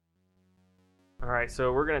All right,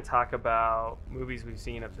 so we're going to talk about movies we've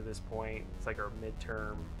seen up to this point. It's like our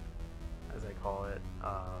midterm, as I call it,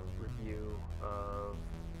 review of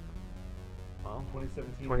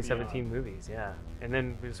 2017 movies, yeah. And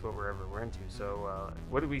then just whatever we're into. So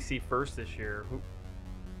what did we see first this year?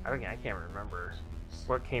 I can't remember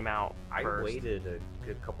what came out I first. waited a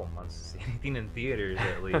good couple months to see anything in theaters,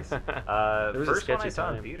 at least. was a First one I sketchy saw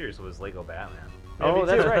in time. theaters was Lego Batman. Oh,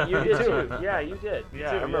 that's too. right. You did too. Yeah, you did. Me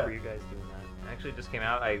Yeah, too, I remember yeah. you guys doing that. Actually, it just came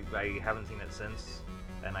out. I haven't seen it since,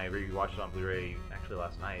 and I rewatched it on Blu-ray actually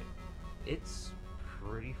last night. It's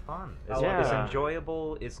pretty fun. It's, Yeah. it's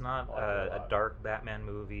enjoyable. It's not I like it a a lot. dark Batman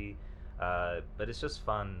movie, but it's just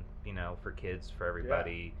fun, for kids, for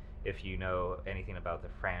everybody. If you know anything about the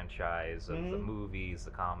franchise of the Mhm. movies,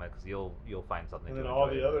 the comics, you'll find something. And to then all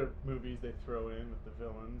enjoy the there. other movies they throw in with the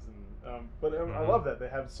villains, and but I Mhm. love that they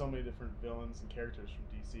have so many different villains and characters from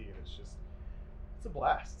DC, and it's a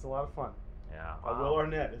blast. It's a lot of fun. Yeah. Will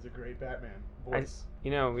Arnett is a great Batman voice.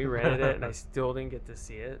 We rented it, and I still didn't get to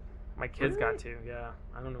see it. My kids got Really? to, yeah.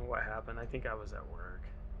 I don't know what happened. I think I was at work.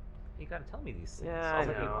 You gotta tell me these things. Yeah, Sounds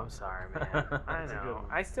I like you know. want- I'm sorry, man. I It's a good know. one.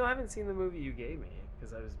 I still haven't seen the movie you gave me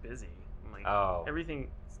because I was busy. I'm like, Oh.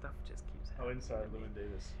 stuff just keeps happening. Inside to me. Llewyn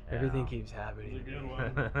Davis. Everything Yeah. keeps happening. It's a to good me.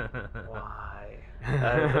 one. Why?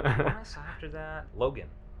 The one I saw after that, Logan.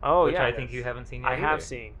 Oh, which yeah. I think you haven't seen yet. I have either.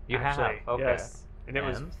 seen. You have? actually. Okay. Yes. And it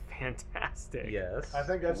was And? fantastic. Yes. I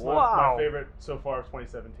think that's Wow. my favorite so far of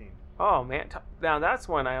 2017. Oh, man. Now, that's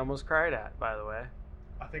one I almost cried at, by the way.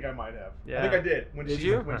 I think I might have. Yeah. I think I did when Did she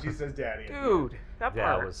you? when she says "daddy." at the end. Dude, that part.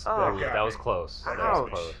 That was oh. that was close. That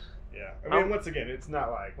Ouch. was close. Yeah, I mean, Oh. once again, it's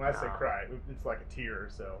not like when I say No. cry, it's like a tear or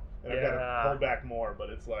so, and I've got Yeah. to hold back more.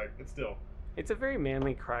 But it's like it's still. It's a very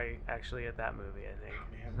manly cry, actually, at that movie, I think.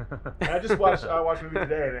 Oh, man. And I watched a movie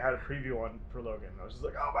today, and it had a preview on for Logan. And I was just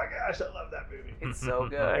like, oh my gosh, I love that movie. It's so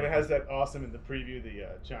good. And it has that awesome in the preview, the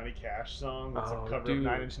Johnny Cash song. That's Oh, a cover dude. of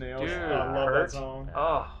Nine Inch Nails. Dude, I love Hurt. that song.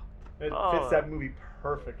 Oh, It Oh. fits that movie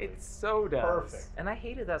perfectly. it so does. Perfect. And I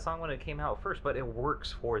hated that song when it came out first, but it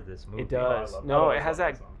works for this movie. It does. I love- I No, always it has love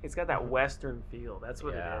that that. song. It's got that Western feel. That's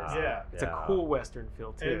what it is. Yeah. It's a cool Western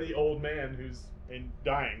feel too. And the old man who's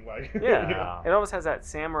dying, like Yeah. you know? It almost has that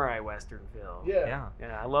samurai Western feel. Yeah. Yeah.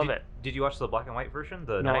 Yeah, I love did, it. Did you watch the black and white version?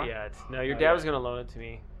 The Not noir? yet. No, your Not dad yet. was gonna loan it to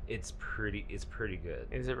me. It's pretty good.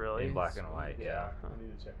 Is it really? In black and white, yeah. I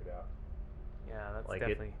need to check it out. Yeah, that's Like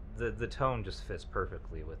definitely. the tone just fits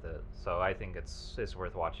perfectly with it. So I think it's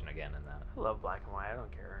worth watching again in that. I love black and white. I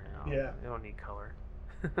don't care. Yeah. I don't need color.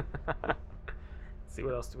 Let's see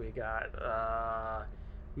what else do we got.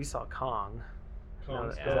 We saw Kong. Kong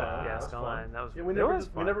was- Skull yeah, Island. yeah, That was Skull fun. Island. That was. Yeah, it was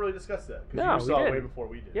we fun. never really discussed that because No, you we saw it way didn't. before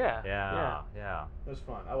we did. Yeah. Yeah. It was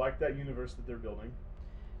fun. I like that universe that they're building.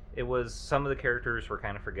 It was, some of the characters were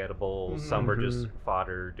kind of forgettable. Some were just Mhm.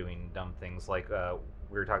 fodder doing dumb things. Like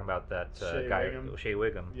we were talking about that Shea guy, Wiggum. Shea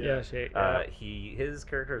Wiggum. Yeah. Shit. His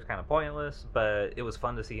character was kind of pointless, but it was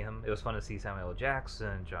fun to see him. It was fun to see Samuel L.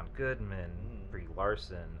 Jackson, John Goodman, Brie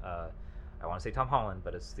Larson. I want to say Tom Holland,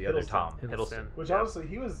 but it's the other Hiddleston. Tom Hiddleston. Which Yeah. honestly,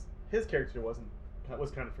 his character was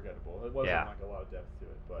kind of forgettable. It wasn't Yeah. like a lot of depth to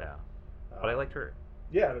it. But Yeah, but I liked her.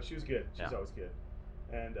 Yeah, no, she was good. She's Yeah. always good.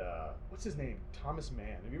 And what's his name? Thomas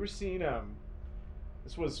Mann. Have you ever seen?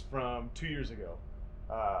 This was from 2 years ago.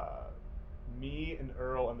 Me and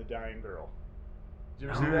Earl and the Dying Girl. Did you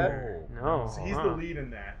ever see that? No. So he's Huh. the lead in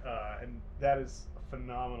that, and that is a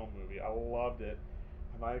phenomenal movie. I loved it.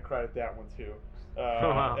 I might have cried at that one too.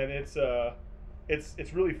 Wow. And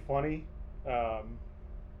it's really funny,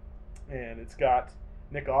 and it's got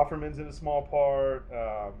Nick Offerman's in a small part.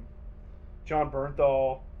 John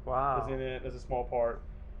Bernthal Wow. is in it as a small part,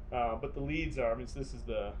 but the leads are. I mean, so this is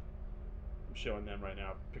the. I'm showing them right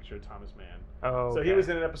now. A picture of Thomas Mann. Oh. So he was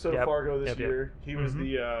in an episode Yep. of Fargo this Yep, yep. year. He was Mhm.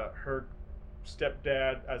 the her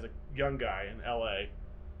stepdad as a young guy in L.A.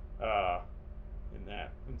 In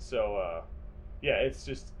that, and so yeah,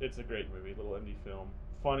 it's a great movie, little indie film,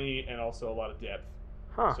 funny and also a lot of depth.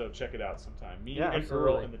 Huh. So check it out sometime. Me Yeah, and Earl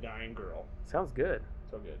absolutely. and the Dying Girl. Sounds good.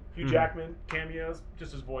 So good. Hugh Hmm. Jackman cameos,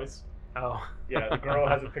 just his voice. Oh. Yeah, the girl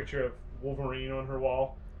has a picture of Wolverine on her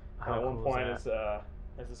wall. How And at one cool point, is that?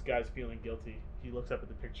 as this guy's feeling guilty, he looks up at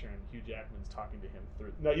the picture and Hugh Jackman's talking to him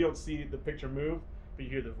through. No, you don't see the picture move, but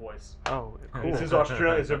you hear the voice. Oh, cool. It's his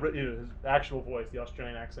Australian, his actual voice, the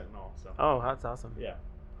Australian accent and all. So Oh, that's awesome. yeah,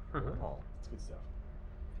 Cool. it's good stuff.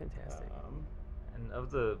 Fantastic. And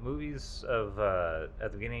of the movies of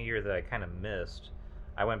at the beginning of the year that I kind of missed,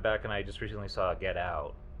 I went back and I just recently saw Get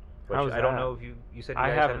Out. Which How was I don't that? know if you said you I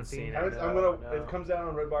guys haven't haven't seen seen it. it. I'm No, gonna. no. It comes out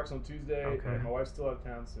on Redbox on Tuesday, Okay. and my wife's still out of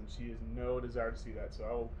town, and she has no desire to see that.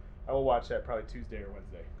 So I will watch that probably Tuesday or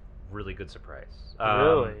Wednesday. Really good surprise.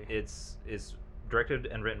 Really? It's directed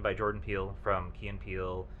and written by Jordan Peele from Key and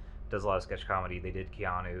Peele. Does a lot of sketch comedy. They did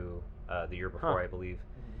Keanu the year before, I believe.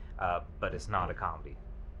 But it's not a comedy.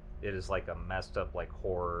 It is like a messed up like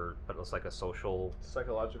horror, but it's like a social.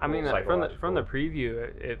 Psychological. I mean, Psychological. from the preview,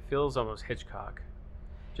 it feels almost Hitchcock.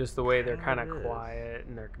 Just the way they're kind Kinda of is. quiet,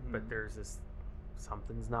 and but there's this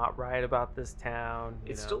something's not right about this town.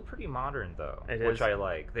 you It's know? still pretty modern though, It which is. I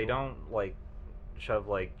like. They don't like shove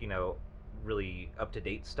like really up to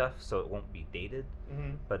date stuff, so it won't be dated.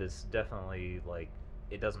 Mhm. But it's definitely like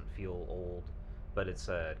it doesn't feel old, but it's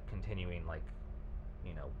a continuing like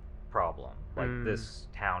problem. Like this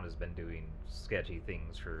town has been doing sketchy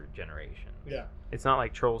things for generations. Yeah. It's not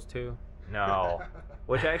like Trolls 2. No.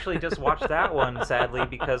 Which I actually just watched that one, sadly,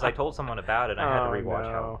 because I told someone about it and I had to Oh, rewatch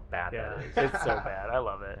how no. bad Yeah, that is. it's so bad. I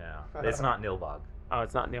love it. Yeah. It's not Nilbog. Oh,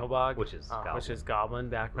 it's not Nilbog? Which is Which Goblin. is Goblin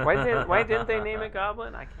back. Why didn't they name it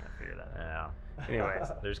Goblin? I can't figure that out. Yeah.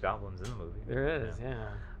 Anyways, There's goblins in the movie. there is, yeah.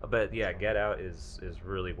 But yeah, Get Out is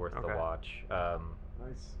really worth the Okay. watch.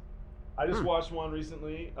 Nice. I just watched one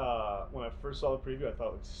recently. When I first saw the preview, I thought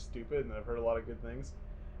it looked stupid, and I've heard a lot of good things.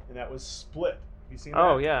 And that was Split. Have you seen that?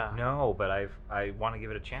 Oh, yeah. No, but I want to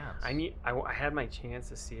give it a chance. I had my chance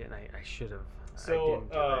to see it, and I should have. I So,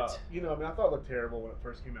 didn't do it. I thought it looked terrible when it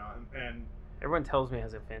first came out, and Everyone tells me it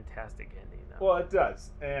has a fantastic ending, though. well, it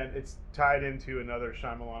does, and it's tied into another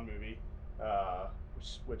Shyamalan movie,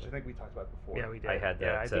 which I think we talked about before. Yeah, we did. I had that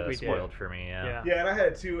Yeah, I think we did. spoiled for me. Yeah. Yeah, and I had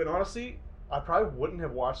it too. And honestly, I probably wouldn't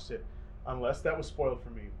have watched it unless that was spoiled for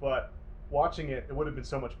me. But watching it, it would have been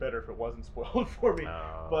so much better if it wasn't spoiled for me.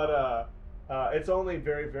 Oh. But it's only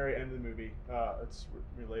very, very end of the movie. It's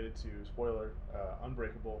related to spoiler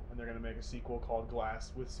Unbreakable, and they're going to make a sequel called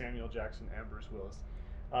Glass with Samuel Jackson and Bruce Willis.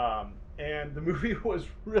 And the movie was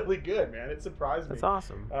really good, man. It surprised me. That's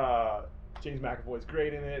awesome. James McAvoy's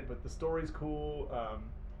great in it, but the story's cool.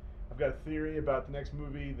 I've got a theory about the next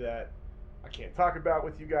movie that I can't talk about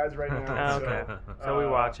with you guys right now. Okay. So, So we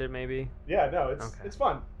watch it, maybe? yeah, no, Okay. it's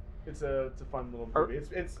fun. It's a fun little movie.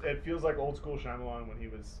 It feels like old school Shyamalan when he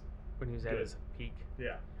was When he was at Good. his peak.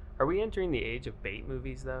 yeah. Are we entering the age of bait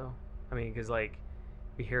movies, though? I mean, because, like,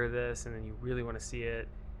 we hear this, and then you really want to see it,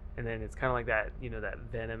 and then it's kind of like that, that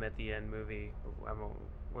Venom at the end movie.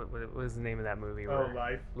 What was the name of that movie? Oh, where-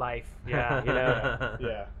 Life. Life, yeah,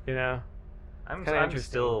 Yeah. I'm Kinda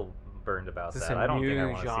still burned about Is this that. a I don't think I new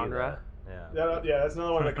want to see genre? that. That's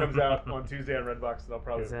another one that comes out on Tuesday on Redbox that I'll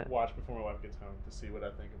probably Is it? watch before my wife gets home to see what I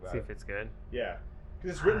think about See it. if it's good. Yeah,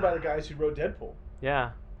 because it's written by the guys who wrote Deadpool.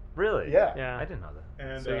 Yeah, Really? Yeah. yeah. I didn't know that.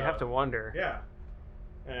 And So you have to wonder. Yeah,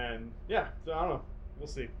 and yeah, so I don't know. We'll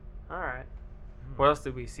see. All right. What else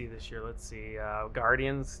did we see this year? Let's see.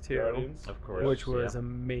 Guardians 2. Guardians, Of course. Which was yeah.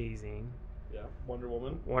 amazing. Yeah, Wonder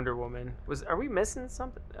Woman. Wonder Woman. Are we missing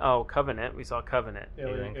something? Oh, Covenant. We saw Covenant.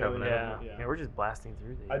 Alien Covenant. Yeah, we're just blasting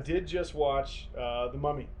through these. I did just watch The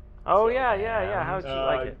Mummy. Oh, So, yeah. How did you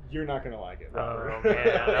like it? You're not gonna like it. Oh, Robert.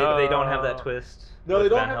 man. They don't have that Oh. twist. No, they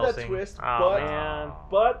with don't Van have that Helsing? twist, Oh, but man.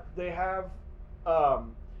 but they have,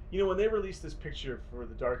 when they released this picture for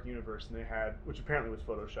the Dark Universe, and they had, which apparently was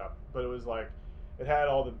Photoshop, but it was like, it had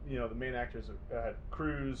all the, the main actors. It had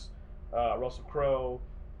Cruise, Russell Crowe,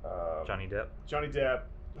 Johnny Depp.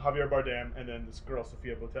 Javier Bardem, and then this girl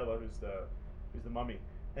Sofia Boutella, who's the mummy.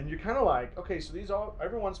 And you're kind of like, okay, so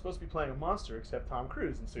everyone's supposed to be playing a monster except Tom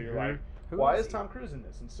Cruise, and so you're Mhm. like, Who why is is he? Tom Cruise in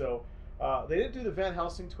this? And so they didn't do the Van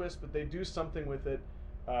Helsing twist, but they do something with it,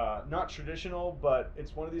 not traditional, but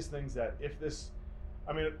it's one of these things that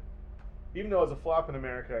even though it's a flop in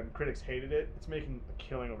America and critics hated it, it's making a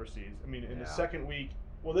killing overseas. I mean, in the Yeah. second week,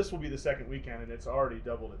 well, this will be the second weekend, and it's already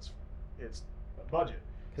doubled its budget.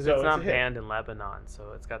 Because So it's not a hit. banned in Lebanon,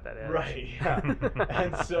 so it's got that edge. Right, yeah.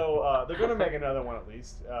 And so they're going to make another one at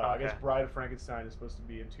least. I guess Okay. Bride of Frankenstein is supposed to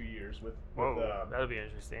be in 2 years with Whoa, that'll be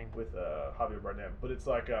interesting. Javier Bardem. But it's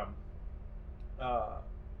like,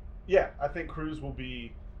 I think Cruise will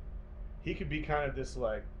be, he could be kind of this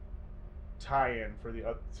like tie-in for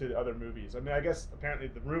to the other movies. I mean, I guess apparently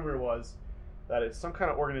the rumor was that it's some kind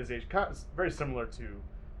of organization, it's very similar to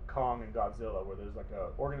Kong and Godzilla, where there's like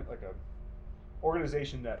a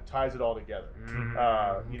organization that ties it all together.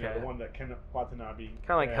 Okay. The one that Ken Watanabe. Kind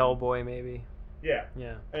of like and- Hellboy, maybe. Yeah.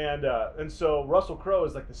 Yeah. And so Russell Crowe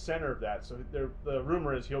is like the center of that. So the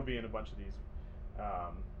rumor is he'll be in a bunch of these,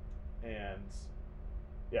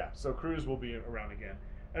 so Cruise will be around again.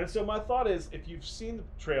 And so my thought is, if you've seen the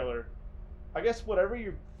trailer, I guess whatever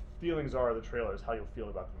your feelings are of the trailer is how you'll feel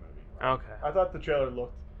about the movie. Right? Okay. I thought the trailer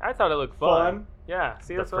looked I thought it looked fun. fun. Yeah.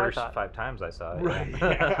 See, The that's what I first thought. 5 times I saw it. Right,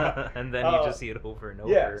 yeah. And then you just see it over and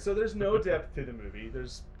over. Yeah. So there's no depth to the movie.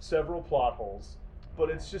 There's several plot holes, but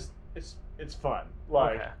it's just it's fun.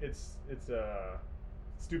 Like Okay. it's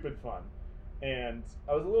stupid fun, and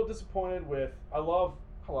I was a little disappointed with. I love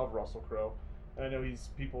Russell Crowe, and I know he's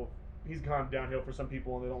gone downhill for some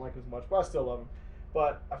people and they don't like him as much, but I still love him.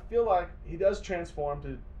 But I feel like he does transform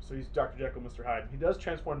to, so he's Dr. Jekyll, Mr. Hyde. He does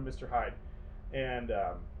transform to Mr. Hyde, and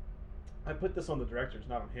I put this on the directors,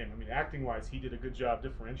 not on him. I mean, acting wise, he did a good job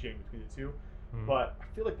differentiating between the two. But I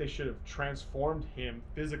feel like they should have transformed him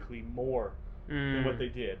physically more than what they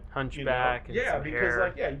did. Hunchback and yeah, some because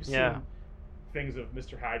hair. you've seen things of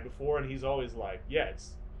Mr. Hyde before, and he's always like,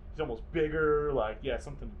 he's almost bigger, like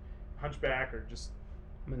something hunchback or just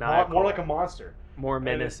Maniacal. more like a monster, more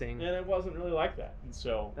menacing. and it wasn't really like that, and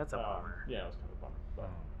so That's a bummer. Yeah, it was kind of a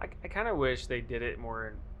bummer. But, I kind of wish they did it more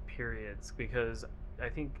in periods, because I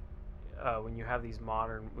think when you have these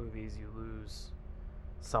modern movies, you lose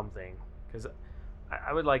something. Because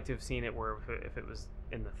I would like to have seen it where if it was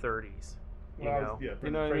in the 30s, you know, yeah,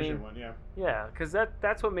 you know what I Fraser mean? one, yeah. Yeah, because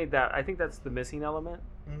that's what made that. I think that's the missing element,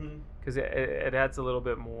 Mm-hmm. because it adds a little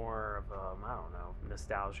bit more of I don't know,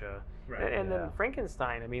 nostalgia. Right. And Yeah. then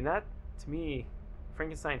Frankenstein. I mean, that to me,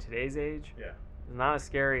 Frankenstein today's age Yeah. is not as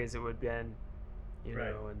scary as it would have been, you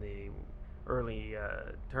Right. know, in the early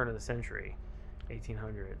turn of the century,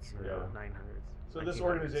 1800s, Yeah. 900s. So this 1900s.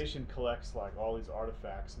 organization collects like all these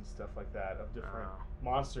artifacts and stuff like that of different Oh.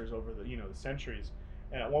 monsters over the the centuries.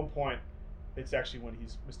 And at one point, it's actually when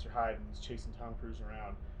he's Mr. Hyde and he's chasing Tom Cruise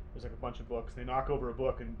around. There's like a bunch of books. They knock over a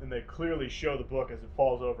book and they clearly show the book as it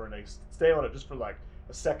falls over, and they stay on it just for like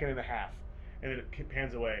a second and a half, and then it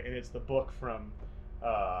pans away, and it's the book from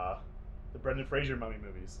the Brendan Fraser mummy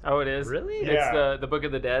movies. Oh, it is. Really? Yeah. It's the Book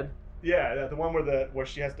of the Dead. Yeah, the one where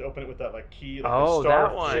she has to open it with that like key. Like Oh, the star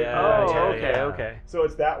that one. shape. Yeah, Oh, yeah, okay, yeah. okay. So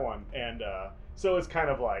it's that one, and so it's kind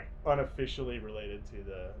of like unofficially related to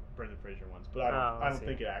the Brendan Fraser ones, but I don't see.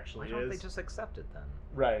 think it Why actually don't they is. just accept it then?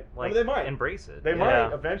 Right. I Like mean, they might. embrace it. They Yeah.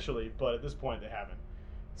 might eventually, but at this point they haven't.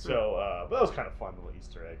 So, but that was kind of fun little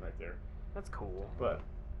Easter egg right there. That's cool. But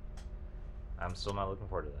I'm still not looking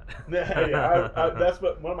forward to that. that's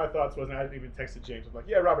what one of my thoughts was, and I even texted James. I'm like,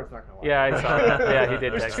 yeah, Robert's not gonna watch. Yeah, I saw that. Yeah, he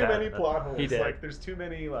did There's text too that. many plot holes. He did. Like, there's too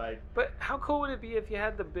many like. But how cool would it be if you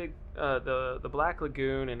had the big, the Black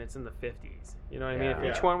Lagoon and it's in the 50s? You know what I mean? If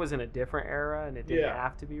Yeah. each one was in a different era and it didn't Yeah.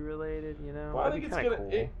 have to be related, you know? Well, I That'd think be it's kinda gonna.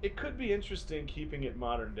 cool. It could be interesting keeping it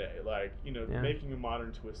modern day, like Yeah. making a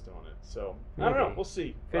modern twist on it. So I don't know. Maybe. We'll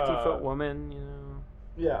see. 50-foot woman, you know?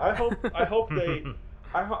 Yeah, I hope they.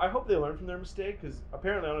 I hope they learn from their mistake, because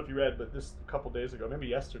apparently, I don't know if you read, but this a couple days ago, maybe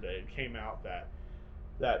yesterday, it came out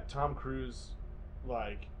that Tom Cruise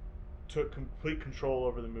like took complete control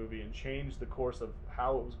over the movie and changed the course of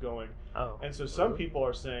how it was going. Oh. And so some people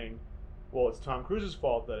are saying, well, it's Tom Cruise's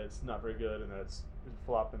fault that it's not very good and that it's a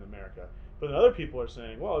flop in America. But then other people are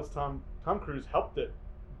saying, well, it's Tom Cruise helped it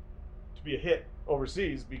to be a hit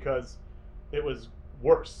overseas because it was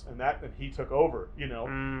worse and he took over,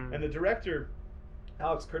 Mm. And the director,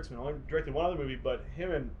 Alex Kurtzman, only directed one other movie, but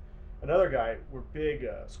him and another guy were big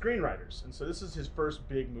screenwriters, and so this is his first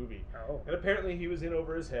big movie. Oh. And apparently he was in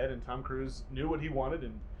over his head, and Tom Cruise knew what he wanted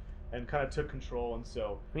and kind of took control, and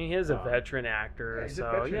so I mean, he is a veteran actor, yeah, he's so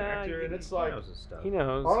a veteran yeah, actor, and he, it's like knows his stuff. he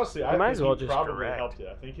knows. honestly, he I might think as well he just probably direct. helped it.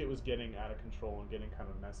 I think it was getting out of control and getting kind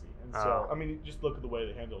of messy, and so Oh. I mean, you just look at the way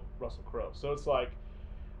they handled Russell Crowe. So it's like,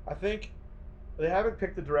 I think they haven't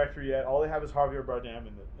picked the director yet. All they have is Javier Bardem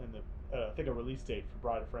and the I think a release date for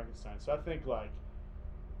Bride of Frankenstein. So I think like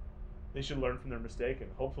they should learn from their mistake and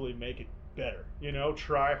hopefully make it better.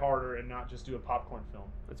 Try harder and not just do a popcorn film.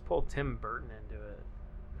 Let's pull Tim Burton into it.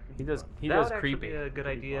 He does That does would actually creepy. be a good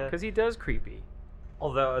Pretty idea. Because he does creepy.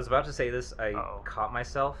 Although I was about to say this, I Uh-oh. caught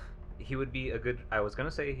myself. He would be a good. I was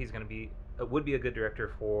gonna say he's gonna be would be a good director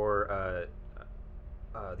for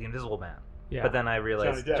The Invisible Man. Yeah. But then I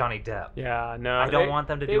realized Johnny Depp. Johnny Depp. Yeah, no. I don't they- want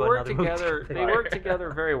them to they do work another movie together. They together. work together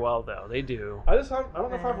very well, though. They do. I don't know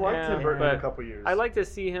if I've liked Yeah, Tim Burton in a but couple years. I like to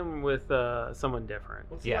see him with someone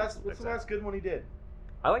different. What's Yeah, the last good one he did?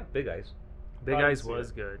 I like Big Eyes. Big I didn't Eyes see was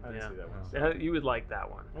it. good. I didn't Yeah. see that one. Yeah. You would like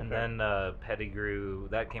that one. And Okay. then Pettigrew,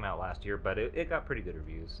 that came out last year, but it got pretty good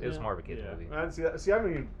reviews. It was Yeah. more of a kid's Yeah. movie. I didn't see that. See, I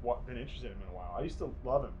haven't even been interested in him in a while. I used to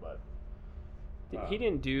love him, but He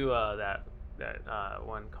didn't do that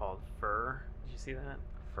one called Fur. Did you see that?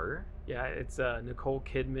 Fur? Yeah, it's Nicole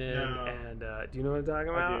Kidman No. and do you know what I'm talking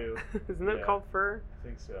I about? do. Isn't it Yeah. called Fur? I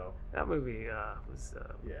think so. That movie was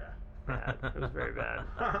Yeah. bad. It was very bad.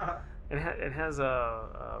 It has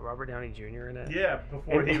Robert Downey Jr. in it. Yeah,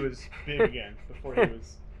 before he was big again. Before he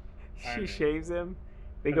was. Iron She Man. shaves him.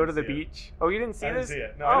 They I go to didn't the see it. beach. Oh, you didn't see I didn't this? see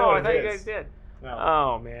it. No, oh, I know what I it thought you is. guys did. No.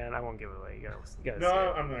 Oh man, I won't give it away. You gotta No, see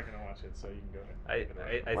it. I'm not gonna watch it, so you can go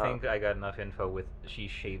ahead. I Wow. think I got enough info with she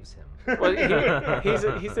shaves him. Well,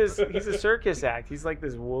 he's a circus act. He's like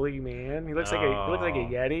this woolly man. He looks like a Oh.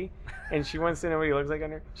 yeti, and she wants to know what he looks like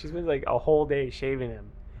under. She spends like a whole day shaving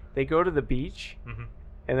him. They go to the beach, Mhm.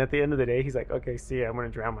 and at the end of the day, he's like, "Okay, see ya, I'm gonna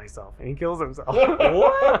drown myself," and he kills himself.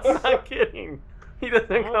 What? I'm not kidding. He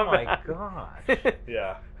doesn't Oh come my back. gosh.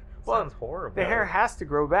 Yeah. Well, Sounds horrible. The hair has to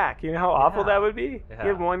grow back. You know how awful Yeah. that would be. Yeah. He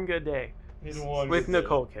had one good day He's one with good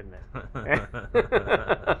Nicole Kidman.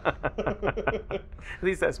 At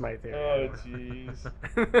least that's my theory. Oh jeez.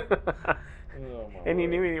 Oh my. And he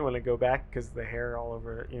knew word. he didn't want to go back because the hair all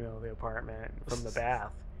over, the apartment from the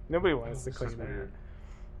bath. Nobody wants to This clean is that. weird.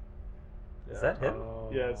 Is that him? Oh,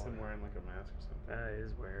 Yeah, it's him wearing like a mask or something. That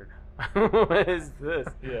is weird. What is this?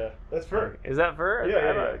 Yeah, that's fur. Is that fur? Yeah, I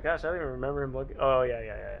yeah, don't- yeah. Gosh, I don't even remember him looking. Oh yeah.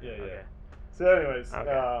 Yeah, yeah. Okay. So, anyways,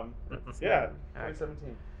 Okay. yeah, Alright.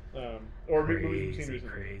 2017. Or movies we've seen Crazy, recently.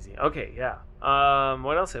 crazy. Okay, yeah.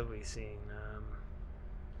 What else have we seen?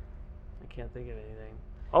 I can't think of anything.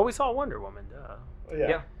 Oh, we saw Wonder Woman. Duh. Oh, yeah.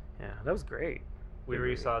 Yeah. Yeah, that was great. We Good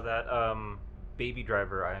already movie. saw that. Baby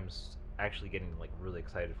Driver, I'm actually getting like really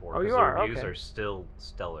excited for. Oh, you because the are? reviews Okay. are still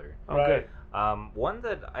stellar. Oh, Right. One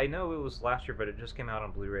that I know it was last year, but it just came out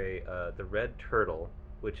on Blu-ray. The Red Turtle,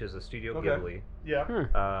 which is a Studio Okay. Ghibli. Yeah. good.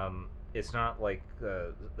 It's not like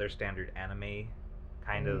their standard anime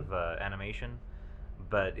kind of animation,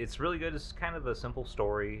 but it's really good. It's kind of a simple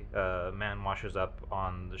story. A man washes up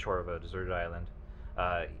on the shore of a deserted island.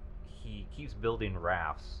 He keeps building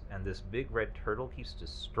rafts, and this big red turtle keeps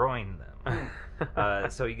destroying them.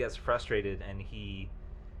 So he gets frustrated, and he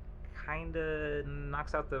kind of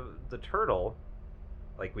knocks out the turtle.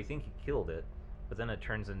 Like, we think he killed it, but then it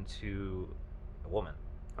turns into a woman.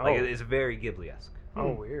 Like, Oh. it's very Ghibli-esque.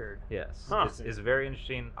 Oh, weird. Yes, Huh. it's very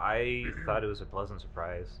interesting. I thought it was a pleasant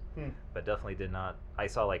surprise, but definitely did not. I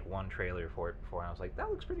saw like one trailer for it before, and I was like, that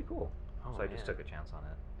looks pretty cool. Oh, So I just man. took a chance on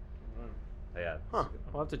it. Yeah. Huh.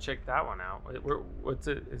 I'll have to check that one out. What's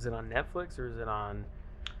it? Is it on Netflix or is it on?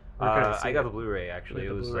 I got the Blu-ray actually. You It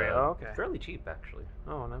got the was Blu-ray. Oh, okay. fairly cheap actually.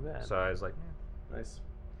 Oh, not bad. So I was like, Nice.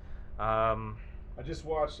 eh. I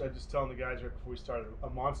just telling the guys right before we started, A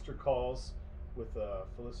Monster Calls with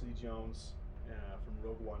Felicity Jones from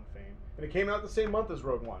Rogue One fame. And it came out the same month as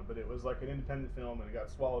Rogue One, but it was like an independent film and it got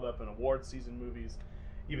swallowed up in award season movies,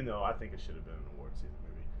 even though I think it should have been an award season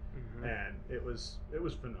movie. And it was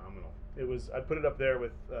phenomenal. I'd put it up there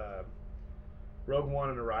with Rogue One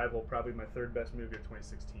and Arrival, probably my third best movie of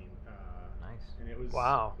 2016. Nice. And it was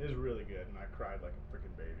Wow. It was really good, and I cried like a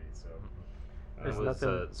freaking baby. So There's It was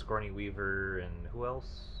nothing- Sigourney Weaver and who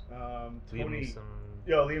else? Tony, Liam Neeson.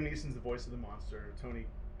 yeah, Liam Neeson's the voice of the monster. Tony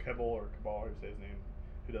Kebbell or Cabal, who say his name,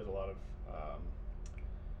 who does a lot of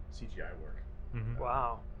CGI work. Mhm.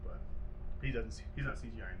 Wow. But he's not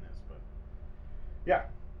CGI in this, but yeah,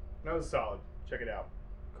 that was solid. Check it out.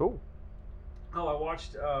 Cool. Oh, I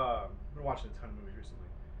watched. I've been watching a ton of movies recently.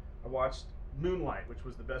 I watched Moonlight, which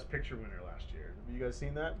was the Best Picture winner last year. Have you guys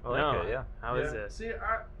seen that? I like it, yeah. How is this? See,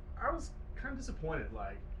 I was kind of disappointed.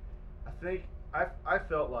 Like, I think I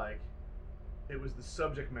felt like it was the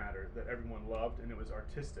subject matter that everyone loved, and it was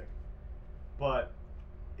artistic, but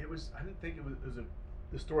it was. I didn't think it was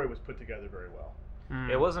the story was put together very well.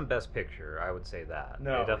 It wasn't Best Picture, I would say that.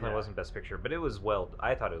 No, it definitely yeah. wasn't Best Picture, but it was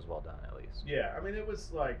I thought it was well done at least. Yeah, I mean, it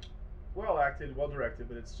was like well acted, well directed,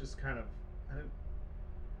 but it's just kind of.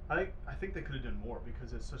 I think they could have done more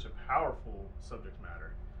because it's such a powerful subject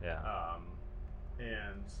matter. Yeah.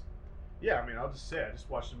 And yeah, I mean, I'll just say I just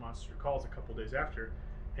watched The Monster Calls a couple days after,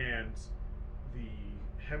 and the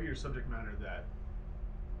heavier subject matter that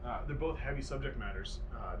they're both heavy subject matters,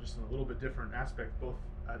 just in a little bit different aspect. Both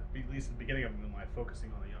at least at the beginning of Moonlight,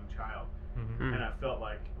 focusing on a young child, Mhm. and I felt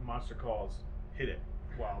like Monster Calls hit it,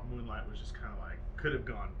 while Moonlight was just kind of like could have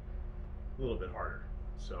gone a little bit harder.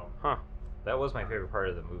 So. Huh. That was my favorite part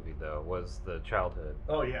of the movie, though, was the childhood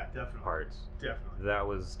Oh yeah, definitely. parts. Definitely. That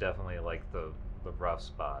was definitely like the rough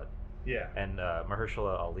spot. Yeah. And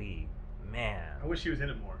Mahershala Ali, man. I wish he was in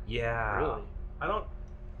it more. Yeah. Really? I don't.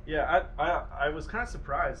 Yeah, I was kind of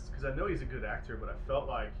surprised because I know he's a good actor, but I felt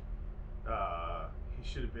like he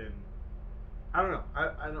should have been. I don't know.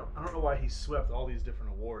 I don't know why he swept all these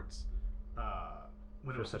different awards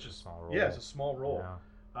when it For was such such a small role. Yeah, it's a small role.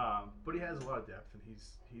 Yeah. But he has a lot of depth, and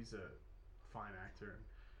he's a fine actor.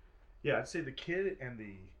 Yeah, I'd say the kid and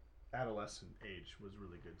the adolescent age was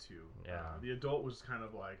really good too. Yeah. The adult was kind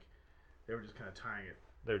of like they were just kind of tying it,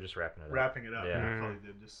 They're just wrapping it up. wrapping it up. Yeah. And I probably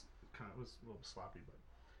did just kind of was a little sloppy, but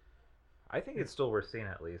I think it's still worth seeing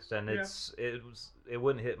at least, and Yeah. it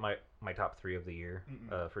wouldn't hit my top 3 of the year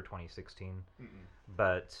Mm-mm. for 2016, Mm-mm.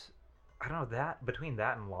 but I don't know, that between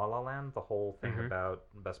that and La La Land, the whole thing Mhm. about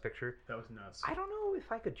Best Picture, That was nuts. I don't know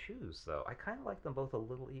if I could choose though. I kind of like them both a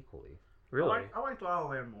little equally. Really? I liked La La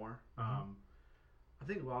Land more. Mhm. I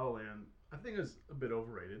think La La Land, I think is a bit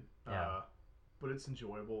overrated. Yeah. But it's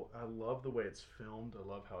enjoyable. I love the way it's filmed. I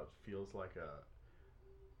love how it feels like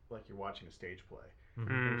you're watching a stage play.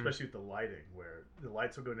 Mm. Especially with the lighting, where the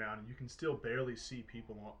lights will go down and you can still barely see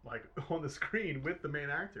people on the screen with the main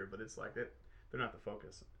actor, but it's like they're not the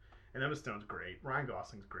focus. And Emma Stone's great. Ryan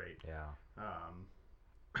Gosling's great. Yeah.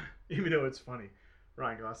 Even though it's funny,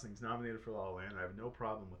 Ryan Gosling's nominated for La La Land. I have no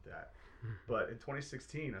problem with that. But in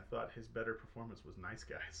 2016, I thought his better performance was Nice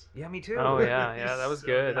Guys. Yeah, me too. Oh yeah, that was So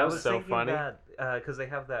good. good. That I was so thinking funny. that because they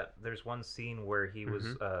have that. There's one scene where he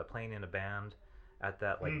was playing in a band at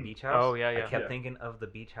that like beach house. Oh, yeah, I yeah. kept Yeah. thinking of the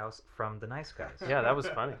beach house from The Nice Guys. Yeah, that was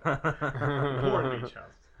funny. Porn Beach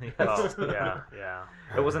House. Yes. Oh, yeah, yeah.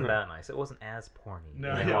 It wasn't that nice. It wasn't as porny.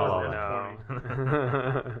 No, as it La La wasn't Land.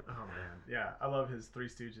 no. Oh man, yeah, I love his Three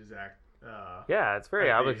Stooges act. Yeah, it's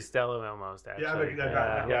very I Abbott think- Costello almost. Actually. Yeah,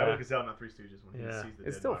 I would Gazelle, not Three Stooges when he Yeah. sees the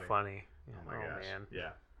It's dead still body. funny. Oh my gosh, man. yeah.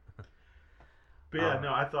 But yeah, Um,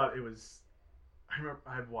 no, I thought it was. I remember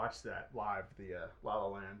I had watched that live, the La La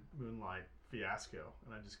Land Moonlight fiasco,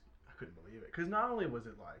 and I couldn't believe it because not only was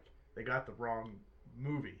it like they got the wrong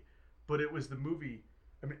movie, but it was the movie.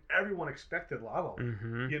 I mean, everyone expected La La Land,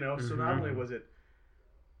 Mm-hmm. you know. So not only was it,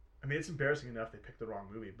 I mean, it's embarrassing enough they picked the wrong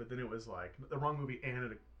movie, but then it was like the wrong movie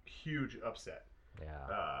and a huge upset.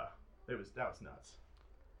 Yeah. That was nuts.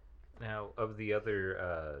 Now, of the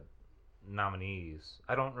other nominees,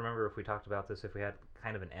 I don't remember if we talked about this, if we had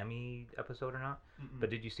kind of an Emmy episode or not.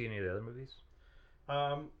 But did you see any of the other movies?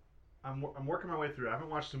 I'm working my way through. I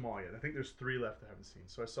haven't watched them all yet. I think there's 3 left I haven't seen.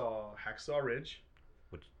 So I saw Hacksaw Ridge.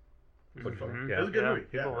 Which Mhm. It was a good movie.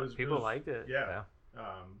 People, Yeah, it was- people it was- liked it. Yeah.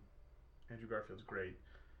 Andrew Garfield's great.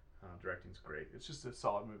 Directing's great. It's just a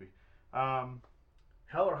solid movie.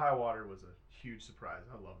 Hell or High Water was a huge surprise.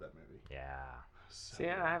 I love that movie. Yeah. So See,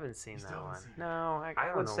 good. I haven't seen You that still haven't one. seen it? No, I I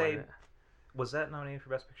don't would know say- what it- Was that nominated for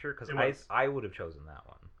Best Picture? Because It was. I would have chosen that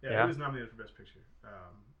one. Yeah, Yeah. it was nominated for Best Picture.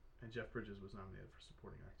 And Jeff Bridges was nominated for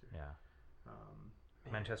Supporting Actor. Yeah.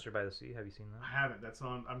 Man. Manchester by the Sea. Have you seen I that? haven't. That's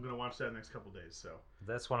on. I'm gonna watch that in the next couple days. So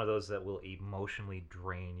That's one of those that will emotionally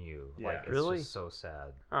drain you. Yeah. Like it's Really? just so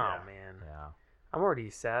sad. Oh Yeah. man, Yeah. I'm already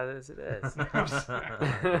sad as it is.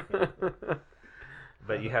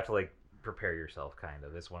 But you have to like prepare yourself kind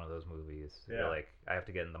of. It's one of those movies. Yeah. You're like I have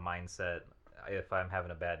to get in the mindset. If I'm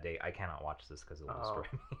having a bad day, I cannot watch this because it'll Oh.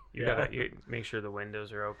 destroy me. You Yeah. gotta make sure the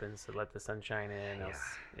windows are open so let the sunshine in. Yeah.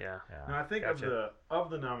 else- Yeah. no, I think Gotcha.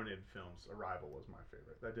 of the nominated films, Arrival was my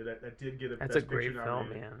favorite. That did get a That's Best a great Picture film,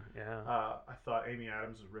 nominated. man. Yeah. I thought Amy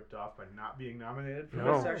Adams was ripped off by not being nominated for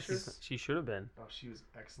No, Best Actress. she should have been. Oh, she was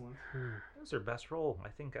excellent. It was her best role, I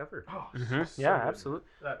think, ever. Oh, Mhm. so Yeah, good. absolutely.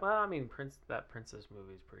 That Well, I mean, that princess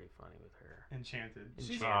movie is pretty funny with her. Enchanted.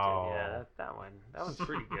 Enchanted, Oh. yeah, that one's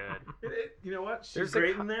pretty good. You know what? She's There's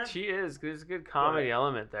great in that. She is. There's a good comedy But-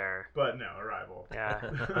 element there. But no, Arrival.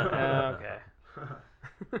 Yeah. Okay.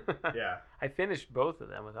 Yeah. I finished both of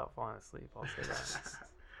them without falling asleep. I'll say that.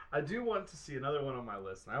 I do want to see another one on my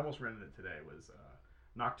list, and I almost rented it today. Was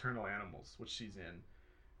Nocturnal Animals, which she's in,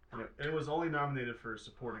 and it was only nominated for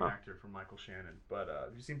supporting actor for Michael Shannon. But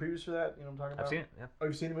have you seen previews for that? You know what I'm talking about? I've seen it. Yeah. Oh,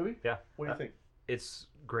 you've seen the movie? Yeah. What do you think? It's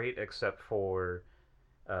great except for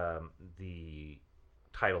the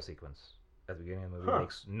title sequence at the beginning of the movie. Huh.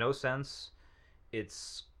 Makes no sense.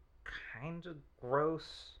 It's kind of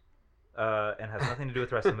gross and has nothing to do with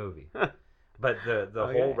the rest of the movie. But the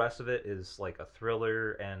Okay. whole rest of it is like a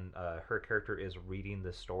thriller, and her character is reading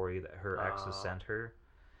the story that her ex has Oh. sent her,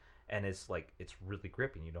 and it's like it's really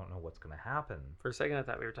gripping. You don't know what's going to happen. For a second, I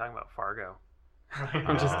thought we were talking about Fargo. Right.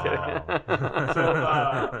 I'm just kidding. Oh.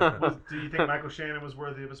 So, do you think Michael Shannon was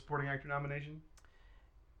worthy of a supporting actor nomination?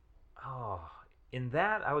 Oh, in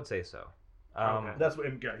that I would say so. Okay. That's what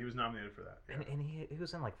he was nominated for that. Yeah. And he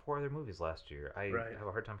was in like 4 other movies last year. I Right. have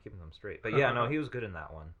a hard time keeping them straight. But yeah, no, he was good in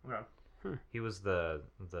that one. Okay. He was the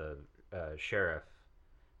sheriff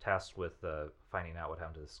tasked with finding out what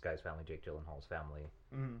happened to this guy's family, Jake Gyllenhaal's family.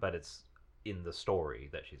 Mhm. But it's in the story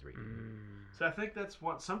that she's reading. Mm. So I think that's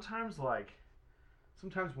what sometimes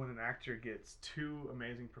when an actor gets 2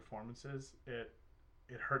 amazing performances, it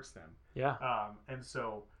hurts them. Yeah. And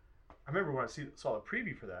so I remember when I saw the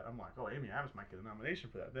preview for that, I'm like, oh, Amy Adams might get a nomination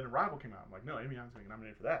for that. Then Arrival came out. I'm like, no, Amy Adams going to get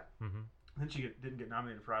nominated for that. Mm-hmm. Then she didn't get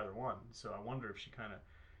nominated for either one. So I wonder if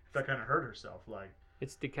that kind of hurt herself. Like,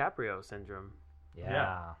 It's DiCaprio syndrome.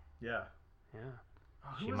 Yeah. yeah. Yeah.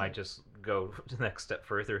 who She was might it? just go the next step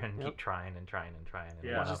further and Yep. keep trying and trying and trying. And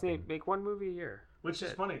Yeah. one Just upping. need make one movie a year. Which is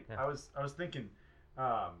Shit. funny. Yeah. I was thinking,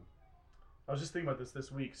 I was just thinking about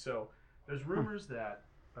this week. So there's rumors that,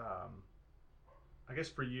 I guess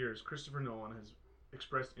for years, Christopher Nolan has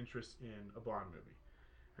expressed interest in a Bond movie,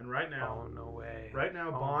 and right now, Oh no way. right now,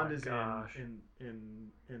 Oh Bond my is gosh. in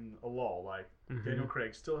a lull. Like Mhm. Daniel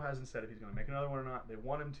Craig still hasn't said if he's going to make another one or not. They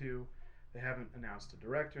want him to. They haven't announced a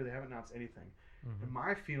director. They haven't announced anything. Mhm. And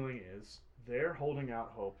my feeling is they're holding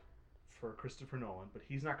out hope for Christopher Nolan, but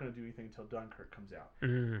he's not going to do anything until Dunkirk comes out.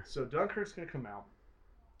 Mhm. So Dunkirk's going to come out,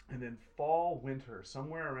 and then fall, winter,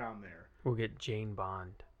 somewhere around there. We'll get Jane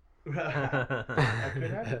Bond. That could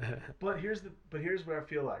happen. But here's what I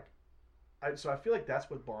feel like. I feel like that's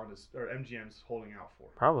what Bond is or MGM's holding out for.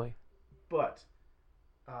 Probably. But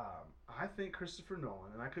I think Christopher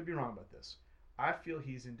Nolan, and I could be wrong about this, I feel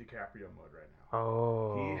he's in DiCaprio mode right now.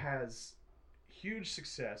 Oh. He has huge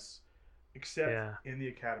success, except Yeah. in the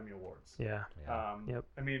Academy Awards. Yeah. Yeah. Yep.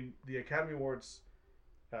 I mean, the Academy Awards.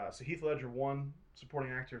 So Heath Ledger won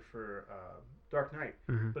supporting actor for Dark Knight,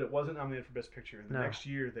 Mhm. but it wasn't nominated for Best Picture. And the No. next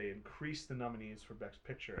year, they increased the nominees for Best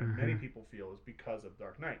Picture, and many Mhm. people feel is because of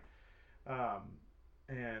Dark Knight.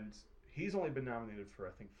 And he's only been nominated for,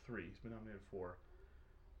 I think, 3. He's been nominated for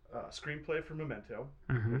screenplay for Memento,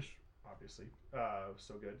 Mhm. which obviously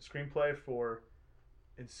so good. Screenplay for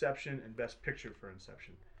Inception and Best Picture for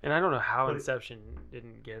Inception. And I don't know how But it- Inception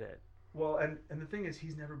didn't get it. Well, and the thing is,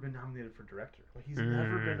 he's never been nominated for director. Like he's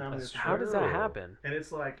never been nominated. That's For How does that True. happen? And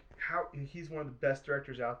it's like how he's one of the best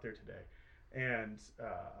directors out there today, and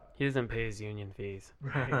He doesn't pay his union fees.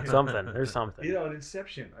 right. Something. There's something. You know, in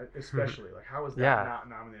Inception especially, like how is that Yeah. not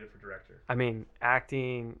nominated for director? I mean,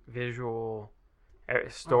 acting, visual,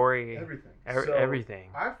 story, Everything.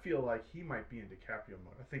 everything. I feel like he might be in DiCaprio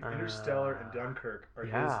mode. I think Interstellar and Dunkirk are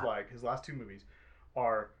yeah. his last 2 movies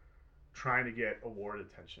are trying to get award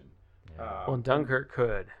attention. Yeah. Well, Dunkirk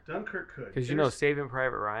could. Dunkirk could Because, you know, Saving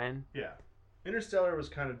Private Ryan, yeah, Interstellar was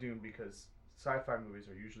kind of doomed because sci-fi movies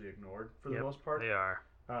are usually ignored for the Yep, most part. they are.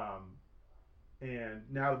 And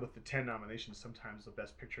now with the 10 nominations, sometimes the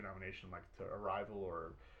Best Picture nomination, like to Arrival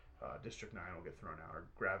or District 9, will get thrown out, or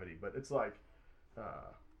Gravity. But it's like,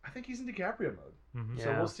 I think he's in DiCaprio mode. Mhm. So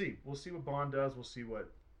Yeah. we'll see. We'll see what Bond does. We'll see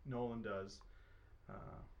what Nolan does.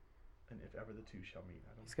 And if ever the two shall meet.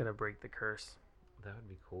 I don't He's going to break the curse. That would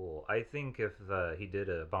be cool. I think if he did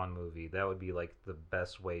a Bond movie, that would be like the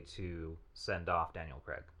best way to send off Daniel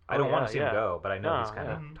Craig. I Oh, don't want yeah, to see yeah. him go, but I know No, he's kind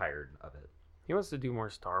of yeah. tired of it. He wants to do more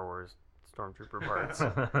Star Wars Stormtrooper parts.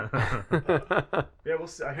 Yeah, we'll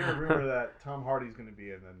see. I hear a rumor that Tom Hardy's going to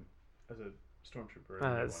be in then as a stormtrooper. in the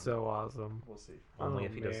new That's one. so awesome. We'll see. Only Oh,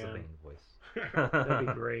 if he does the man. Bane voice. That'd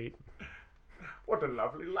be great. What a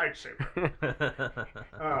lovely lightsaber.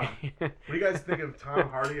 What do you guys think of Tom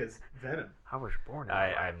Hardy as Venom? I was born in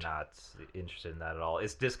I'm not interested in that at all.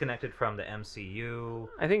 It's disconnected from the MCU.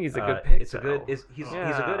 I think he's a good pick. It's a though. good. He's a good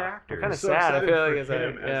Yeah. actor. I'm kind of So sad. I excited feel for like it's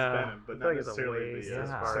him like, as yeah, Venom, but I feel not like it's a necessarily waste the as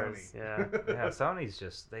Yeah. far Sony. as yeah. Yeah, Sony's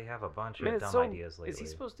just they have a bunch I mean, of it's dumb so. ideas lately. Is he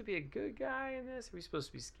supposed to be a good guy in this? Are we supposed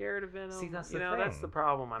to be scared of Venom? See, that's you the know, that's thing. the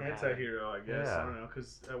problem I'm having. Anti-hero, I guess. Yeah. I don't know,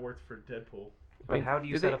 because I worked for Deadpool. But I mean, how do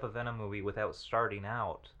you do set they- up a Venom movie without starting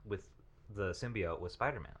out with the symbiote with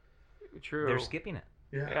Spider-Man? True. They're skipping it.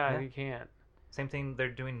 Yeah. Yeah, Yeah. you can't. Same thing they're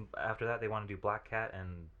doing after that. They want to do Black Cat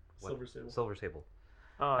and Silver Sable. Silver Sable.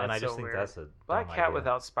 Oh, And I that's just so think weird. that's a Black dumb Cat idea.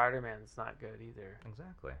 without Spider-Man's not good either.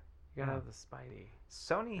 Exactly. You gotta Yeah. have the Spidey.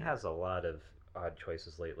 Sony Yeah. has a lot of odd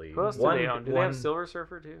choices lately. Who else do they own? Do they have Silver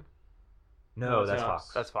Surfer too? No, No, that's no.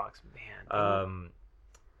 Fox. That's Fox. Man.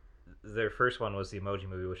 Their first one was the Emoji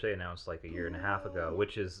Movie, which they announced like a year and a half ago,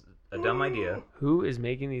 which is a dumb idea. Who is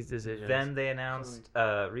making these decisions? Then they announced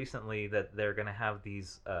recently that they're going to have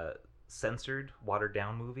these censored, watered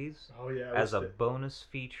down movies Oh, yeah. as a which bonus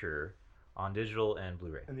feature on digital and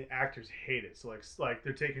Blu-ray. and the actors hate it. So, like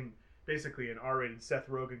they're taking basically an R-rated Seth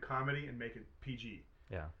Rogen comedy and make it PG.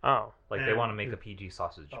 Oh, Like they And- want to make a PG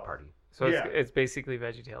sausage Oh. party. so Yeah. it's basically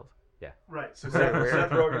VeggieTales. Right. So Very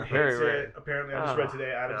Seth rare. Rogen Very hates rare. it. Apparently, I just read Oh,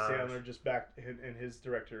 today Adam gosh. Sandler just backed and his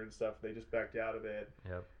director and stuff. They just backed out of it.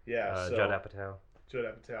 Yep. Yeah. So, Judd Apatow. Judd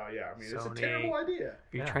Apatow. Yeah. I mean, it's a Sony. terrible idea. Are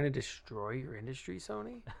you Yeah. trying to destroy your industry,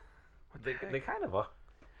 Sony? What the heck? They kind of are.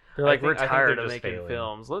 They're like, I we're think tired they're of just making failing.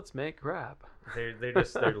 films. Let's make crap.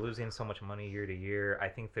 They're losing so much money year to year. I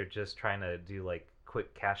think they're just trying to do like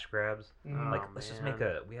quick cash grabs. Mhm. Like Oh, let's just man.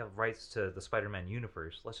 make we have rights to the Spider-Man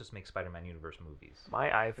universe. Let's just make Spider-Man universe movies. My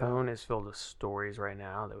iPhone is filled with stories right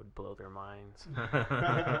now that would blow their minds.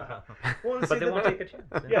 Well, see, But they the- won't take a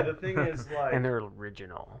chance. Yeah. The thing is, like, And they're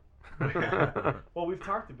original. well, we've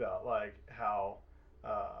talked about like how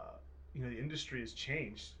the industry has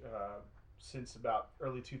changed since about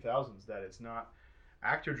early 2000s. That it's not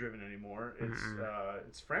actor driven anymore.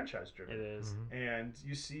 It's franchise driven. It is. And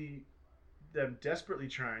you see them desperately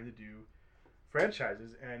trying to do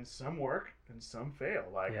franchises, and some work and some fail.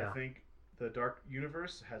 Like I think the Dark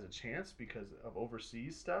Universe has a chance because of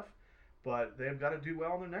overseas stuff, but they've got to do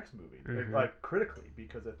well in their next movie, like critically,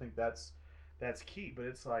 because I think that's key. But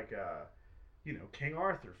it's like King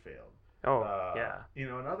Arthur failed.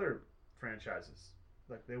 And other franchises,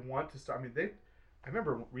 like they want to start. I mean, I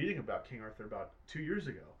remember reading about King Arthur about 2 years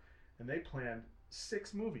ago, and they planned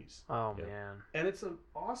 6 movies. Oh man! And it's an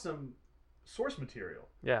awesome source material.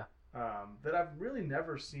 Yeah. That I've really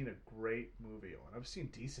never seen a great movie on. I've seen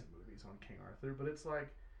decent movies on King Arthur, but it's like,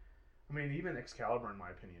 I mean, even Excalibur, in my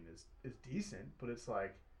opinion, is decent, but it's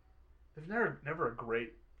like, there's never a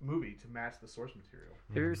great movie to match the source material.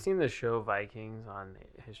 Have you ever seen the show Vikings on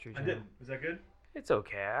History Channel? I didn't. Is that good? It's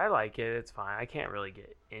okay. I like it. It's fine. I can't really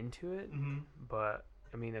get into it, but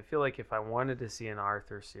I mean, I feel like if I wanted to see an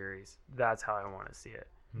Arthur series, that's how I want to see it.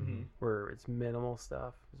 Where it's minimal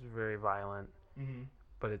stuff. It's very violent.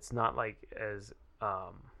 But it's not like as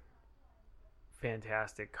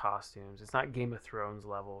fantastic costumes. It's not Game of Thrones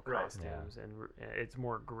level costumes, and it's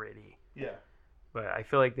more gritty. Yeah. But I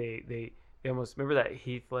feel like they almost remember that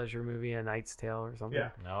Heath Ledger movie, A Knight's Tale or something. Yeah.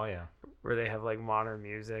 Oh yeah. Where they have like modern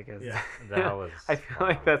music. That was. I feel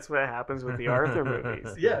like that's what happens with the Arthur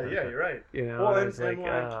movies. Yeah, you're right. Well, it's like,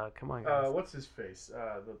 come on, guys. What's his face?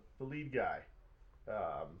 The lead guy.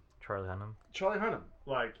 Charlie Hunnam. Charlie Hunnam.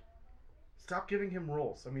 Like, stop giving him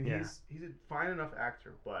roles. I mean, he's a fine enough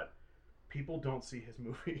actor, but people don't see his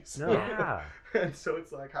movies. No. Yeah. And so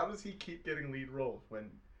it's like, how does he keep getting lead roles when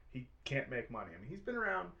he can't make money? I mean, he's been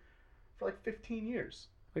around for like 15 years.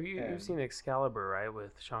 Have you've seen Excalibur, right,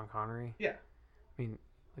 with Sean Connery? Yeah. I mean,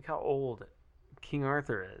 look how old King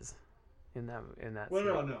Arthur is in that. Well,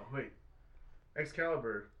 scene. no, wait.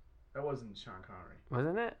 Excalibur, that wasn't Sean Connery.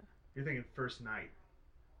 Wasn't it? You're thinking First Night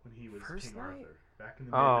when he was First King Night? Arthur back in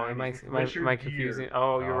the Oh, mid-90s. am I confusing?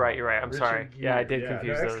 Oh, you're right. I'm Richard sorry. Gere. Yeah, I did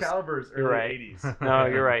confuse no, those. Excalibur's You're early right. 80s. No,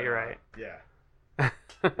 you're right. You're right. Yeah.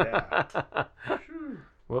 Phew.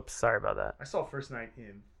 Whoops, sorry about that. I saw First Night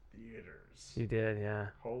in theaters. You did, yeah.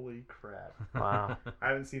 Holy crap. Wow. I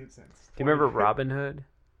haven't seen it since. Do you remember Robin Hood?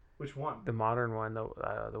 Which one? The modern one,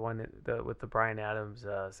 the one with the Bryan Adams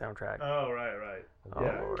soundtrack. Oh, right. Oh,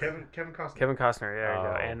 Yeah, Lord. Kevin Costner. Kevin Costner, there you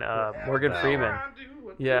go. Oh. And Morgan Freeman.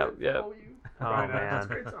 Yeah. Oh, man. That's a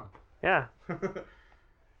great song. Yeah. No,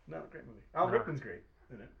 great movie. Alan No. Rickman's great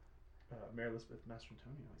in it. Mary Elizabeth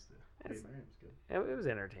Mastrantonio was the Maid Marian was good. It was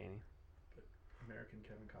entertaining. American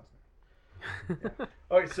Kevin Costner. Yeah.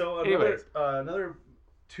 Okay, so Anyways. another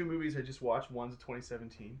 2 movies I just watched. One's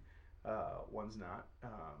 2017. One's not.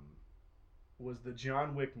 Was the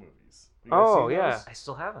John Wick movies. You guys Oh, seen yeah. those? I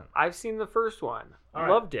still haven't. I've seen the first one. All right.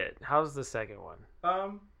 Loved it. How's the second one?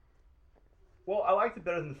 Well, I liked it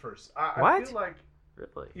better than the first. I What? feel like,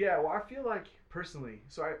 Really? yeah. Well, I feel like personally.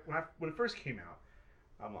 So when it first came out,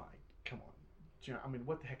 I'm like, come on, John. I mean,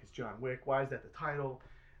 what the heck is John Wick? Why is that the title?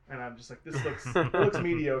 And I'm just like, this looks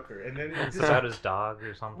mediocre. And then It's about his dog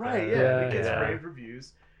or something. right, yeah, Yeah, it gets yeah. rave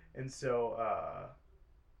reviews, and so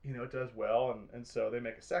it does well, and so they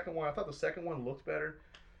make a second one. I thought the second one looked better,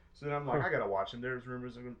 so then I'm like, I gotta watch them. There's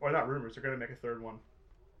rumors, or not rumors, they're gonna make a third one,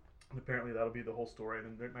 and apparently that'll be the whole story, and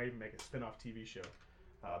then they might even make a spin-off TV show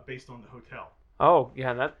based on the hotel, Oh,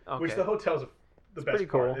 yeah, okay. which the hotel's the best pretty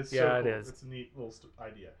part. cool. It's Yeah, so it cool. is. It's a neat little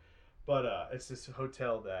idea, but it's this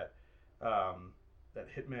hotel that that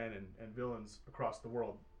hitmen and villains across the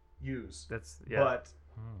world use. That's yeah. But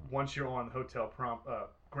once you're on hotel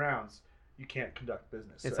grounds, you can't conduct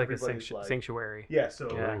business. It's So like a everybody's sanctuary. Yeah, so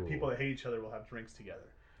Yeah. people that hate each other will have drinks together.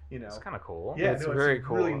 You know. It's kind of cool. Yeah, It's no, very it's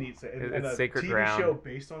cool. really neat. And, It's and a sacred TV ground. show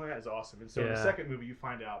based on that is awesome. And so in the Yeah. second movie, you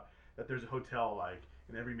find out that there's a hotel like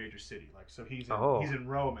in every major city. Like so, he's in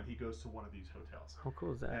Rome and he goes to one of these hotels. How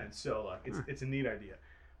cool is that? And so like it's a neat idea.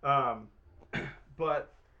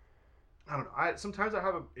 But I don't know. Sometimes I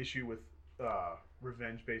have an issue with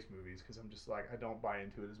revenge-based movies because I'm just like I don't buy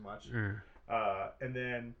into it as much. And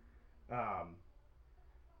then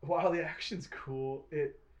while the action's cool,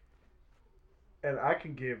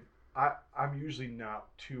 I'm usually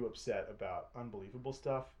not too upset about unbelievable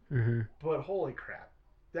stuff. But holy crap,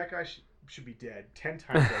 that guy should be dead 10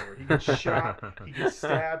 times over. He gets shot, he gets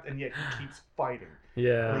stabbed, and yet he keeps fighting.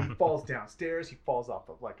 Yeah. He falls downstairs, he falls off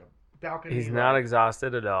of like a balcony. He's not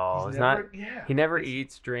exhausted at all. He's He's never- not. yeah, He never it's-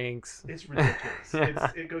 eats, drinks. It's ridiculous.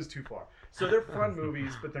 It goes too far. So they're fun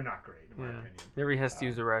movies, but they're not great in my opinion. Never has to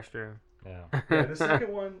use the restroom. Yeah. Yeah, the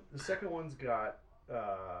second one's got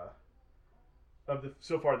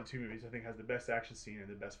so far the two movies, I think has the best action scene and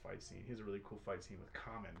the best fight scene. He has a really cool fight scene with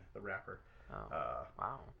Common, the rapper. Oh,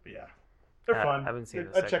 wow. But yeah, they're fun. I haven't seen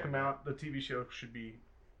the I'd check second them one out. The TV show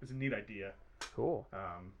is a neat idea. Cool.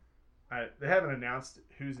 They haven't announced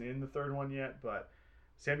who's in the third one yet, but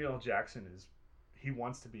Samuel L. Jackson he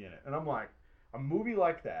wants to be in it, and I'm like, a movie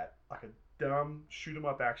like that, like a dumb shoot 'em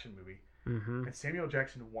up action movie, Mm-hmm. and Samuel L.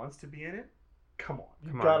 Jackson wants to be in it. Come on,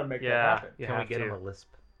 you Come gotta on. make Yeah. that happen. You Can we have get to. him a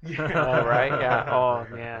lisp? Oh, right? Yeah. Oh,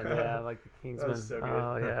 man. Yeah, like the Kingsman. so good.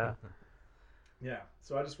 Oh, yeah. Yeah,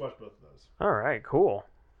 so I just watched both of those. All right, cool.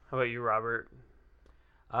 How about you, Robert?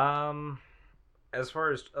 As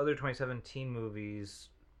far as other 2017 movies,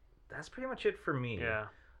 that's pretty much it for me. Yeah.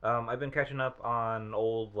 I've been catching up on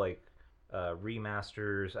old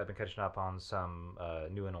remasters. I've been catching up on some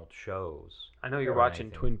new and old shows. I know you're Or watching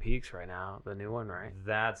anything. Twin Peaks right now, the new one, right?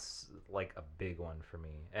 That's like a big one for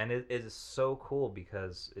me, and it is so cool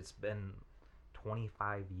because it's been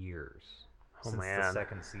 25 years Oh, since the man.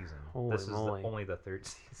 second season. Holy This is moly. only the third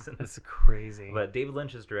season. That's crazy. But David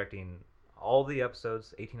Lynch is directing all the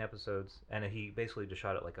episodes, 18 episodes, and he basically just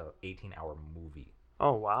shot it like a 18-hour movie.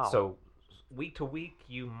 Oh, wow. So week to week,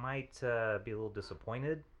 you might be a little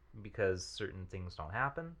disappointed because certain things don't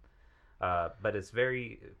happen. But it's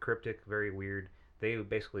very cryptic, very weird. They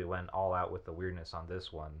basically went all out with the weirdness on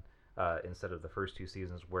this one instead of the first two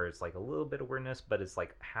seasons where it's like a little bit of weirdness, but it's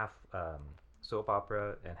like half soap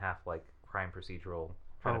opera and half like crime procedural,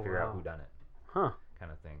 trying to figure out wow. who done it, Huh.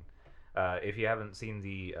 kind of thing. If you haven't seen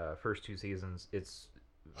the first two seasons, it's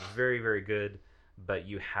very, very good, but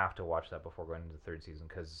you have to watch that before going into the third season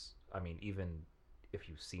because, I mean, even if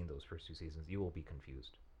you've seen those first two seasons, you will be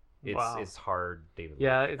confused. Wow. It's hard, David.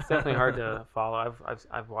 Yeah, Lynch. it's definitely hard to follow.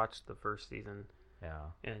 I've watched the first season, Yeah,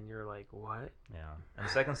 and you're like, what? yeah. And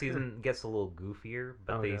the second season gets a little goofier,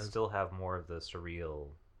 but Oh, it they does. still have more of the surreal,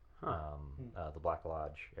 Huh. the Black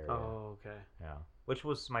Lodge area. Oh, okay. Yeah, which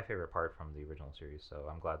was my favorite part from the original series. So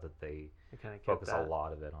I'm glad that they I kind of kept focus that. a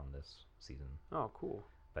lot of it on this season. Oh, cool.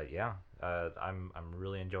 But yeah, I'm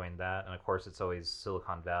really enjoying that, and of course it's always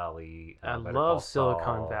Silicon Valley. I Better love Call Silicon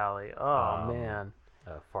Saul, Valley. Oh, um, man.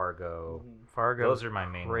 Fargo. Fargo. Those are my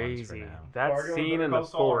main ones crazy. for now. That Fargo and scene Better in the Call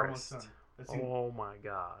Saul are almost forest. done. That scene Oh, my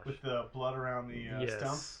gosh. with the blood around the yes.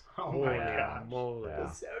 stump. Oh Holy my gosh, moly. Yeah.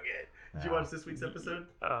 that's so good. Did you Yeah. watch this week's episode?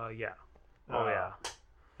 Yeah. Oh, yeah.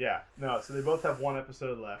 Yeah. No, so they both have one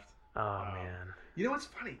episode left. Oh, man. You know what's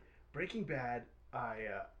funny? Breaking Bad. I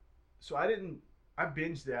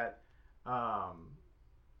binged that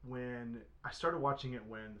when I started watching it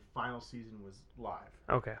when the final season was live.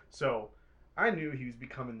 Okay. So I knew he was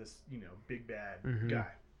becoming this, big bad Mhm.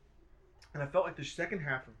 guy, and I felt like the second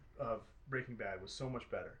half of Breaking Bad was so much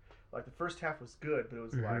better. Like the first half was good, but it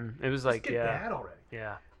was like Mhm. It was let's like, get yeah. bad already.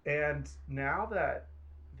 Yeah. And now that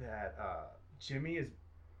Jimmy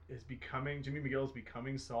McGill is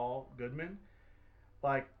becoming Saul Goodman,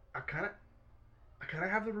 like I kind of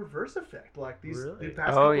have the reverse effect. Like the Really?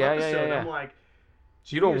 past Oh, couple yeah, yeah, episodes, yeah. I'm like,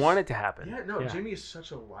 You don't Jimmy want is- it to happen. Yeah, no, Jimmy is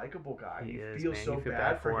such a likable guy. He You is, feel man. so You feel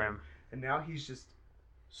bad for him. And now he's just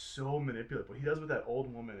so manipulative. What he does with that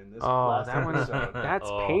old woman in this Oh, last that one's episode that's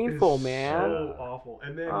Oh. painful, is man. so awful.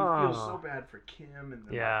 And then he feels Oh. so bad for Kim and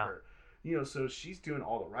then Yeah. like her. So she's doing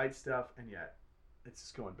all the right stuff, and yet it's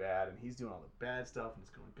just going bad, and he's doing all the bad stuff, and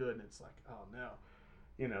it's going good, and it's like, oh no.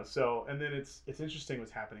 So and then it's interesting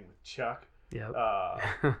what's happening with Chuck. Yep.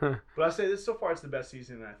 But I say this so far, it's the best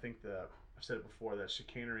season. And I think I've said it before, that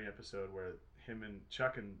chicanery episode where him and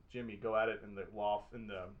Chuck and Jimmy go at it in the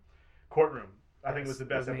courtroom. I think it was the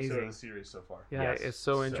best episode of Amazing. the series so far. Yeah, Yes. it's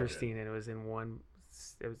so So interesting, and it was in one.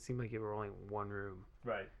 It would seem like you were only in one room.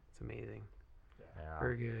 Right. It's amazing. Yeah.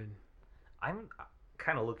 Very good. I'm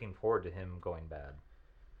kind of looking forward to him going bad.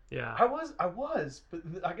 Yeah. I was, but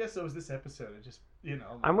I guess it was this episode. It just,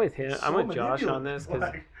 I'm with him. so I'm with Josh on manipulative, this because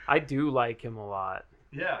like- I do like him a lot,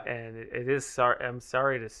 yeah. and it is. I'm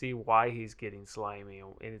sorry to see why he's getting slimy,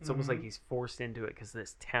 and it's almost like Mhm. he's forced into it because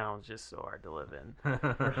this town's just so hard to live in.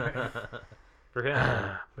 For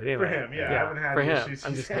him. But anyway, For him, yeah, I haven't had for the him. issues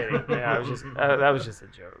I'm he's just had. kidding. Yeah, I was just that was just a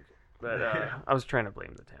joke, but Yeah. I was trying to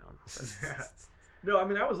blame the town. Yeah. No, I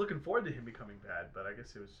mean, I was looking forward to him becoming bad, but I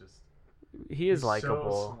guess it was just He is he's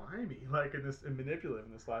likable. so slimy, like and manipulative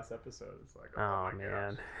in this last episode. It's like, oh, Oh my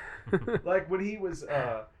man. gosh. Like when he was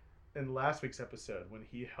in last week's episode when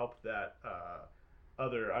he helped that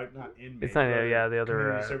other not inmate. It's not the the other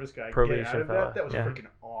community service guy get probation out of fella. that was Yeah. freaking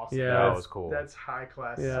awesome. Yeah, that was cool. That's high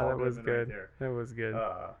class. Yeah, Saul that was Goodman right good. there. That was good.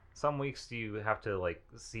 Some weeks you have to like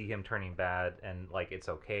see him turning bad, and like it's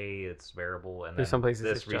okay, it's bearable, and There's then some places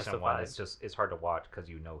this it's recent one, justified. it's hard to watch because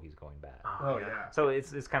you know he's going bad. Oh yeah. So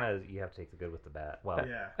it's kind of you have to take the good with the bad. Well,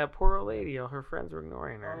 Yeah. That poor old lady, all her friends were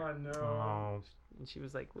ignoring her. Oh no. oh, And she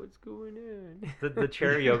was like, "What's going on?" the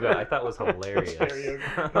chair yoga I thought was hilarious. Chair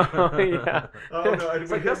yoga. Oh, yeah. Oh no.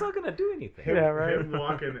 It's like that's not gonna do anything. Him, Yeah, right. him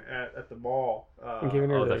walking at the mall. And giving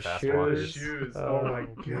her Oh, the the fast shoes. watches. Shoes. Oh, Oh, my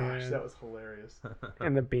man. gosh, that was hilarious.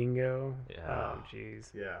 And the bingo. Yeah. Oh,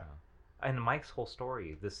 jeez. Yeah. And Mike's whole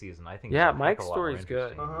story this season, I think. Yeah, is a heck Mike's of a lot more story's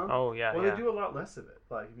good. interesting. Uh-huh. Oh, yeah, Well, yeah. they do a lot less of it.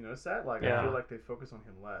 Like, have you noticed that? Like, I Yeah. feel like they focus on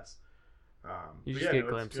him less. You but just yeah, get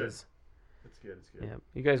no, glimpses. It's good. It's good. Yeah.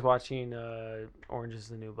 You guys watching Orange is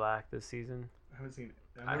the New Black this season? I haven't seen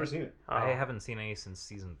it. I've never seen it. Oh. I haven't seen any since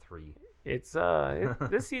season 3. It's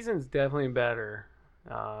this season's definitely better.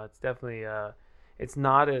 It's definitely it's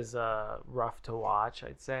not as rough to watch,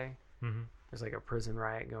 I'd say. Mm-hmm. There's like a prison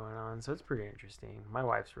riot going on, so it's pretty interesting. My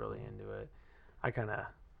wife's really into it. I kind of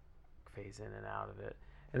phase in and out of it.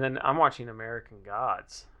 And then I'm watching American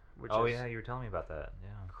Gods, which Oh is yeah, you were telling me about that. Yeah.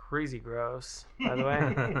 crazy gross, by the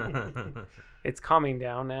way. It's calming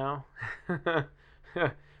down now.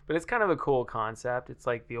 But it's kind of a cool concept. It's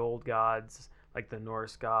like the old gods, like the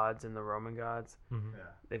Norse gods and the Roman gods. Mhm. Yeah.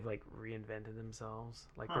 They've like reinvented themselves.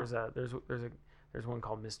 Like Huh. there's one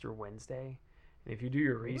called Mr. Wednesday. And if you do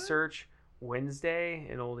your research, Wednesday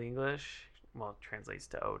in Old English, well, it translates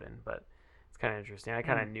to Odin, but it's kind of interesting. I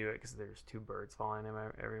kind of knew it because there's two birds flying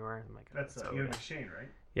everywhere. I'm like, oh, That's it's Ian Odin. McShane, right?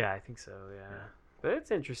 Yeah, I think so. Yeah, Yeah. but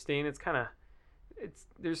it's interesting. It's kind of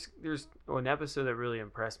there's an episode that really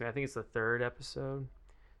impressed me. I think it's the third episode.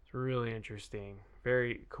 It's really interesting,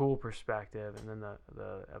 very cool perspective, and then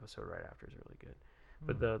the episode right after is really good.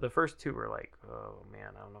 But the first two were like, oh man,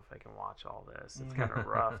 I don't know if I can watch all this. It's kind of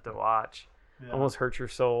rough to watch. Yeah. Almost hurts your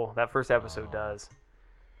soul. That first episode Aw. does.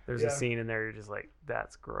 There's Yeah. a scene in there you're just like,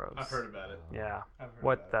 that's gross. I've heard about it. Yeah. I've heard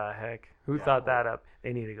What about the heck? Who Yeah. thought that up?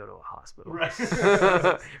 They need to go to a hospital. Right.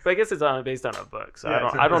 But I guess it's based on a book, so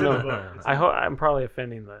Yeah, I don't it's in know. the book. It's in I the hope book. I'm probably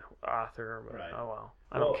offending the author, but Right. oh well.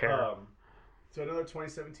 I don't care. So another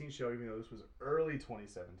 2017 show, even though this was early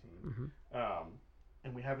 2017, Mhm.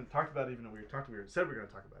 and we haven't talked about it, even though we said we were going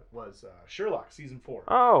to talk about it, was Sherlock season 4.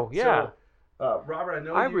 Oh yeah, So, Robert, I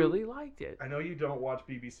know I you, really liked it. I know you don't watch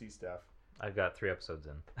BBC stuff. I've got 3 episodes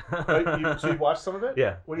in. So you watched some of it?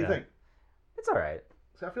 Yeah. What do you yeah. think? It's all right.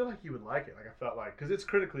 So I feel like you would like it. Like I felt like because it's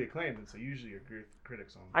critically acclaimed, and so usually you agree with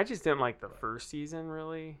critics on. I just didn't like the first season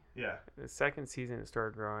really. Yeah. The second season it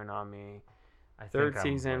started growing on me. I think Third I'm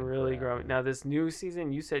season ready for really that. growing. Now this new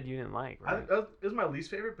season you said you didn't like, I, right? it was my least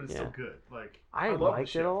favorite, but it's Yeah. still good. Like I love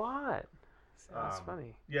liked the it a show. lot. That's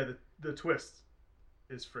funny. Yeah, the twist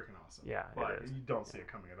is freaking awesome. Yeah, it but is. you don't see it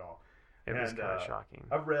coming at all. It was and, kind of shocking.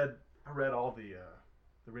 I read all the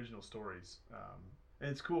original stories, and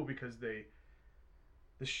it's cool because the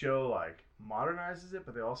show like modernizes it,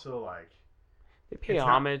 but they also like They pay it's not-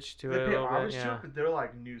 homage to they it a pay little homage bit. to Yeah. it, but they're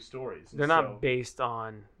like new stories. They're And not so- based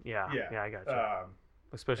on. Yeah, Yeah, I got you.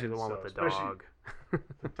 Especially and the one so- with the especially- dog. the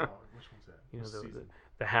dog. Which one's that? You know, Which the season?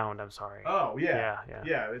 Hound. I'm sorry. Oh yeah,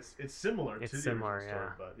 Yeah. It's similar It's to the similar, original story,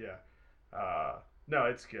 yeah. but yeah. No,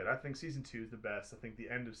 it's good. I think season 2 is the best. I think the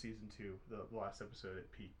end of season 2, the last episode, it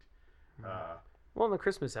peaked. Well, and the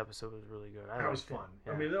Christmas episode was really good. That was liked it.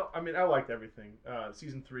 fun. Yeah. I mean, I liked everything.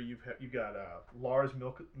 Season 3, you got Lars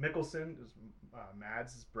Mikkelsen, is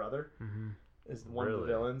Mads' brother, Mhm. is one of the Really?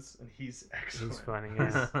 villains, and he's excellent. He's funny.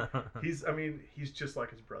 Yeah. He's just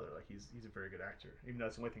like his brother. Like he's a very good actor. Even though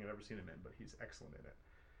it's the only thing I've ever seen him in, but he's excellent in it.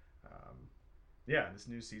 Yeah, and this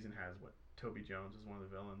new season has Toby Jones is one of the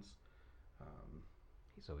villains.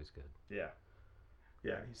 He's always good. Yeah,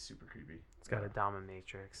 and he's super creepy. It's got a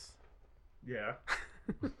dominatrix. Yeah,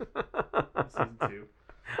 season 2.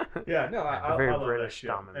 Yeah, no, I very love British that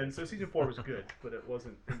show. dominant. And so season 4 was good, but it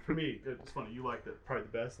wasn't. And for me, it's funny. You liked it probably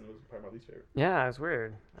the best, and it was probably my least favorite. Yeah, it's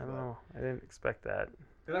weird. I don't know. I didn't expect that.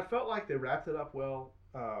 And I felt like they wrapped it up well.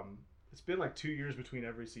 It's been like 2 years between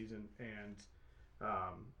every season, and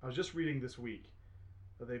I was just reading this week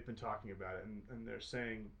that they've been talking about it, and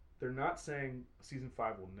they're not saying season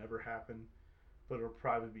 5 will never happen, but it'll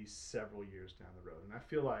probably be several years down the road. And I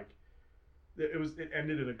feel like it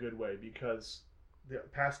ended in a good way because the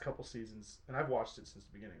past couple seasons, and I've watched it since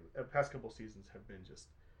the beginning. The past couple seasons have been just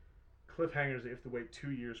cliffhangers that you have to wait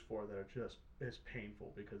 2 years for that are just as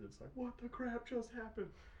painful because it's like, what the crap just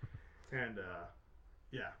happened? And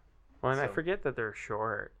yeah. Well, and I So- forget that they're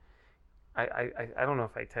short. I don't know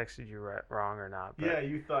if I texted you wrong or not. But Yeah,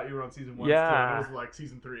 you thought you were on season 1 Yeah. still, and it was like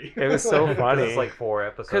season 3. It was so funny. It's like 4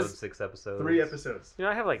 episodes, 'Cause 6 episodes. 3 episodes.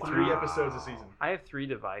 I have like 3 three. episodes a season. I have 3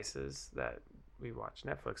 devices that we watch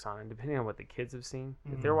Netflix on, and depending on what the kids have seen,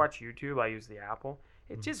 if they Mhm. watch YouTube, I use the Apple.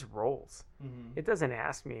 It just rolls. Mm-hmm. It doesn't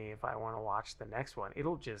ask me if I want to watch the next one.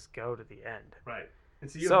 It'll just go to the end. Right. And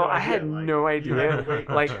so, So I had no You had idea. to wait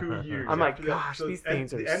Like, 2 years. I'm like, after that. gosh, So these at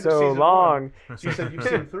things the are end of so season long. one- so you said you've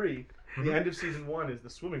seen 3. The end of season 1 is the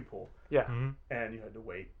swimming pool, Yeah. Mhm. and you had to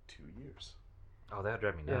wait 2 years. Oh, that would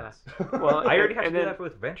drive me Yeah. nuts. Well, I already have to and do then- that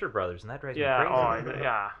with Venture Brothers, and that drives Yeah. me Oh, crazy.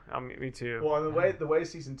 yeah. Me too. Well, and the way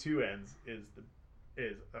season 2 ends is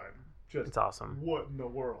just It's awesome. what in the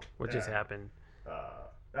world? What just And, happened?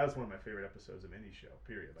 That was one of my favorite episodes of any show.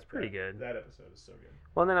 Period. Like, pretty that- good. That episode is so good.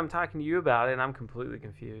 Well, and then I'm talking to you about it, and I'm completely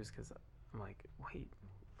confused because I'm like, wait,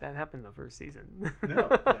 that happened the first season. No.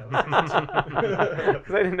 Because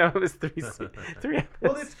I didn't know it was 3 episodes.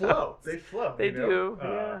 Well, they flow. They flow. They you know? do.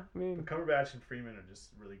 Yeah. I mean, Cumberbatch and Freeman are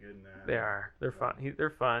just really good in that. they are. They're fun. They're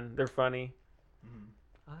fun. They're funny. Mhm.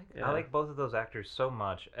 Yeah. I like both of those actors so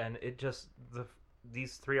much, and it just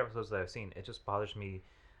these 3 episodes that I've seen, it just bothers me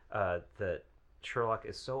that Sherlock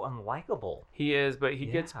is so unlikable. He is, but he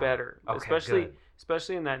gets Yeah. better, Okay, especially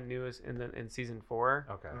good. in that newest in season 4.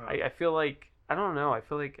 Okay. Uh-huh. I feel like I don't know. I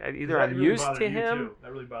feel like either That I'm really used bothered to you, him. too.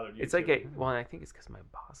 That really bothered you. It's like too. well, and I think it's because my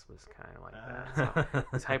boss was kind of like Ah. that. So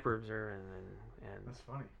he's hyper observant and That's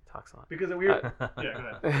funny. talks a lot. Because we were.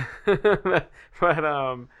 Yeah, go ahead. But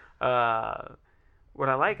what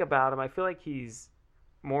I like about him, I feel like he's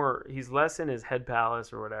less in his head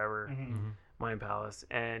palace or whatever, Mhm. Mhm. mind palace,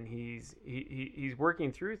 and he's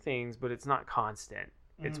working through things, but it's not constant.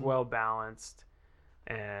 It's Mhm. well balanced,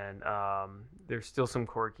 and there's still some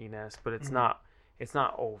quirkiness, but it's Mhm.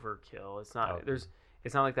 not overkill. It's not Okay.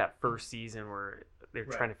 it's not like that first season where they're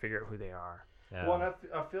Right. trying to figure out who they are. Yeah. Well, and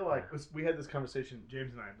I feel like we had this conversation,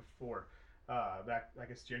 James and I, before, back, I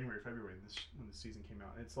guess, January, February, when the season came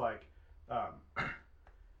out. And it's like,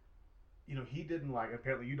 he didn't like,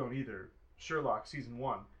 apparently you don't either, Sherlock season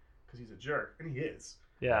 1, because he's a jerk, and he is.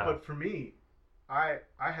 Yeah. But for me, I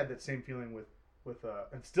had that same feeling with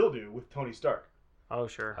and still do, with Tony Stark. Oh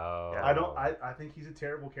sure. Oh. I think he's a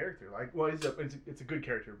terrible character. Like, well, it's a good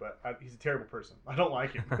character, but he's a terrible person. I don't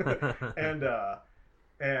like him.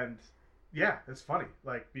 and yeah, it's funny.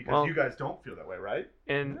 Like, because Well- you guys don't feel that way, right?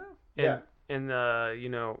 And Yeah.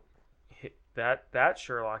 that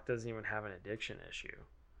Sherlock doesn't even have an addiction issue.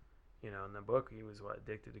 In the book he was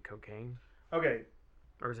addicted to cocaine, Okay,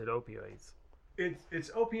 or is it opioids? it's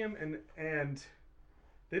opium, and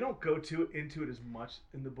they don't go into it as much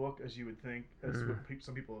in the book as you would think, as what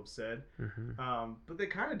some people have said. Mm-hmm. But they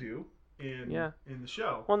kind of do in the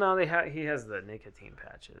show. Well, no, he has the nicotine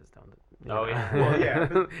patches, don't they? Oh, yeah. Well, yeah,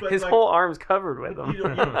 but his like- whole arm's covered with But them. you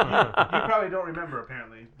probably don't remember,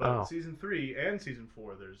 apparently. But Oh. season 3 and season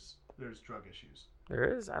 4, there's drug issues.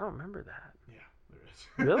 There is. I don't remember that. Yeah, there is.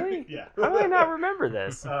 Really? Yeah. How do I not remember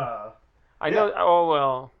this? Uh, I know. Oh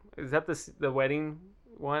well, is that the wedding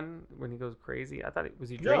one when he goes crazy? I thought was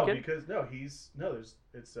he no, drinking? because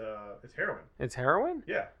it's heroin. It's heroin.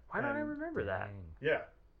 Yeah. Why don't I And- remember that? Yeah.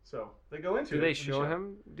 So they go into. Do it they in the show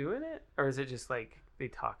him doing it, or is it just like they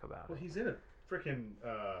talk about Well, it? he's in a freaking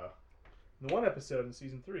the one episode in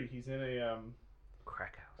season 3. He's in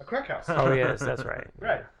Crack house. a crack house. Oh yes, that's right.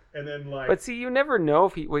 Right. And then like. But see, you never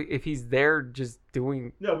know if he's there just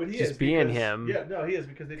doing. No, but he just is being because- him. Yeah, no, he is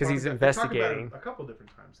because Because he's they talk investigating. about it a couple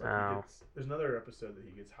different times. Like Oh. there's another episode that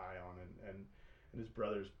he gets high on, and his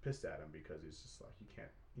brother's pissed at him because he's just like, you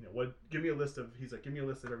can't, what? Give me a list of. He's like, give me a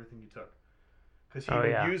list of everything you took, because he Oh, would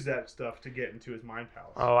yeah. use that stuff to get into his mind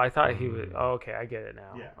palace. Oh, I thought he was. Oh, okay, I get it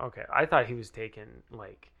now. Yeah. Okay, I thought he was taking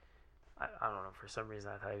like. I don't know. For some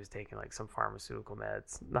reason, I thought he was taking like some pharmaceutical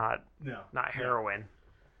meds, not no, heroin.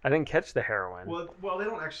 I didn't catch the heroin. Well, they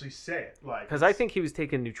don't actually say it, like, Because I think he was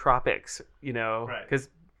taking nootropics, Right. Because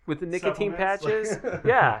with the nicotine Supplements, patches, like-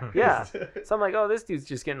 yeah. So I'm like, oh, this dude's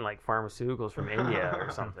just getting like pharmaceuticals from India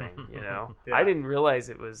or something, Yeah. I didn't realize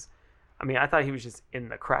it was. I mean, I thought he was just in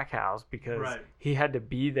the crack house because Right. he had to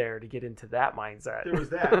be there to get into that mindset. There was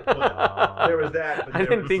that. But there was that. But I there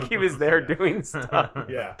didn't was think he something was else, there yeah. doing stuff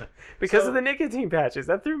Yeah, because So- of the nicotine patches.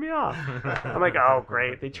 That threw me off. I'm like, oh,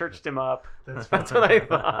 great. They churched him up. that's That's what I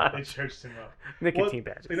thought. They churched him up. Nicotine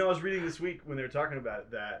patches. I was reading this week when they were talking about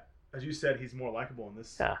it, that, as you said, he's more likable in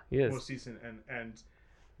this Yeah, he is. most season, and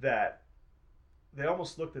that they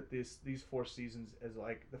almost looked at these 4 seasons as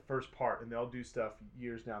like the first part, and they'll do stuff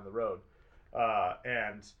years down the road,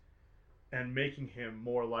 and making him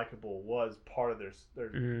more likable was part of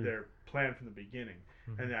their plan from the beginning,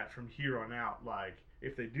 and that from here on out, like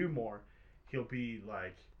if they do more, he'll be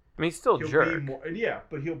like I mean, he's still a he'll jerk. be more, yeah,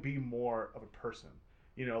 but he'll be more of a person.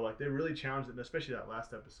 You know, like they really challenged it, especially that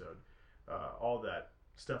last episode. All that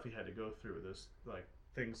stuff he had to go through, those like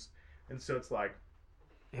things, and so it's like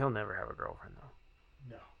He'll never have a girlfriend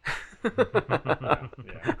no. though.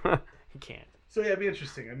 Yeah. He can't. So yeah, it'd be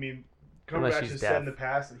interesting. I mean, Unless Cumberbatch she's has said in deaf. the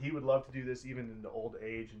past that he would love to do this even in the old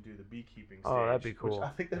age and do the beekeeping stage. Oh, that'd be Which cool. I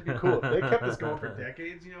think that'd be cool. They kept this going for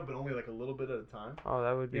decades, you know, but only like a little bit at a time. Oh,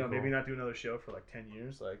 that would be You know, cool. maybe not do another show for like 10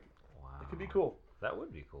 years. Like, Wow. it could be cool. That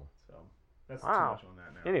would be cool. So that's Wow. too much on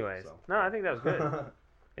that now. Anyways, so. no, I think that was good.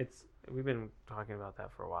 We've been talking about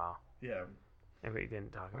that for a while, Yeah, and we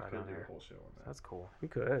didn't talk I about it could on do a here. whole show on that. That's cool. We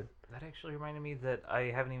could. That actually reminded me that I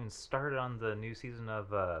haven't even started on the new season of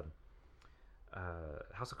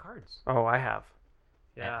House of Cards. Oh, I have.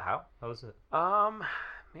 And Yeah. how? How was it?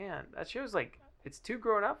 Man, that show's like it's too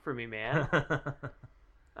grown up for me, man.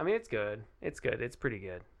 I mean, it's good. It's good. It's pretty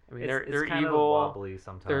good. I mean, they're kind of evil. wobbly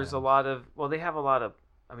sometimes. There's a lot of they have a lot of.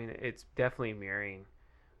 I mean, it's definitely mirroring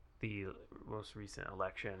the most recent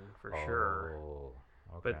election for sure. Oh,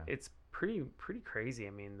 But okay. it's pretty crazy.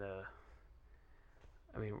 I mean,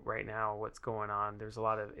 right now what's going on? There's a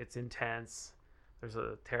lot of it's intense. There's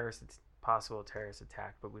a possible terrorist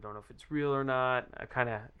attack, but we don't know if it's real or not. I kind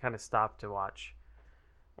of stopped to watch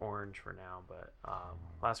Orange for now, but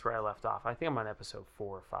that's where I left off. I think I'm on episode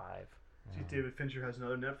 4 or 5. See, David Fincher has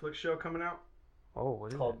another Netflix show coming out Oh,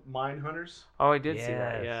 what is called it? Mind Hunters. Oh, I did see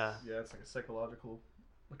that. Yeah. Yeah, it's like a psychological,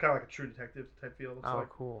 kind of like a True Detective type feel. Looks Oh, like.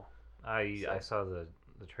 cool. I So- saw the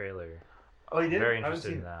trailer. Oh, you did? Very I haven't interested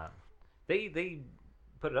seen in that. They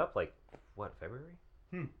put it up like what, February?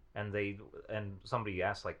 Hmm. And somebody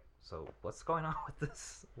asked like, so what's going on with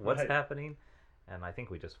this? What's Right. happening? And I think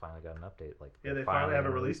we just finally got an update. Like Yeah, they finally have a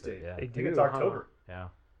gonna release it. date. Yeah. They I think do, it's huh? October. Yeah.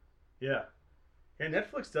 Yeah. Yeah,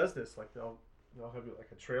 Netflix does this. Like they'll have like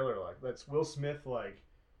a trailer like that's Will Smith like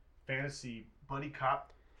fantasy buddy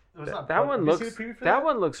cop. No, it's not That buddy- one have you seen looks the preview for that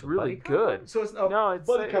one looks really Buddy cop good. So it's No, it's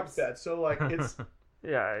buddy cop's it's- bad. So like it's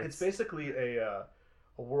Yeah, it's basically a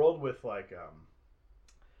world with like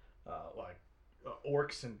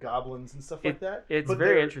orcs and goblins and stuff like that. it's But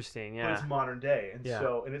very they're- interesting. But Yeah. it's modern day, and Yeah.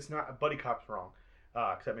 so and it's not a buddy cop's wrong,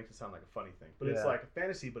 because that makes it sound like a funny thing. But it's Yeah. like a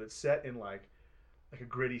fantasy, but it's set in like a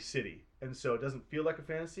gritty city, and so it doesn't feel like a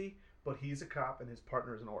fantasy. But he's a cop, and his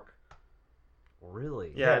partner is an orc.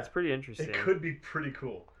 Really? Yeah, Yeah. it's pretty interesting. It could be pretty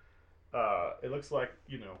cool. It looks like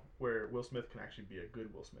where Will Smith can actually be a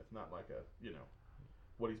good Will Smith, not like a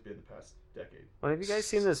what he's been the past decade. Well, have you guys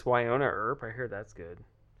seen this Wynonna Earp? I hear that's good.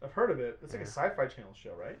 I've heard of it. It's like a Yeah. Sci-Fi Channel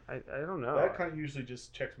show, right? I don't know. That kind of usually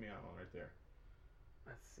just checks me out on right there.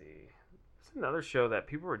 Let's see. There's another show that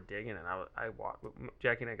people were digging, and I walked.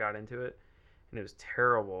 Jackie and I got into it, and it was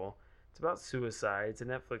terrible. It's about suicide. It's a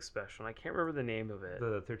Netflix special, and I can't remember the name of it.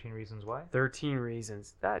 The 13 Reasons Why? 13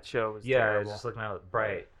 Reasons. That show was Yeah, I terrible. was just looking at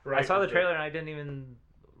Bright. Bright I saw the was trailer good. and I didn't even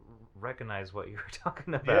recognize what you were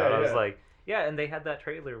talking about. Yeah, I was yeah. like, yeah, and they had that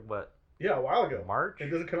trailer, what, Yeah, a while ago. March? It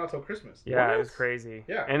doesn't come out till Christmas. Yeah, it was What? crazy.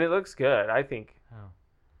 Yeah. And it looks good, I think. Oh.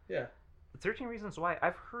 Yeah. 13 Reasons Why,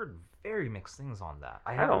 I've heard very mixed things on that.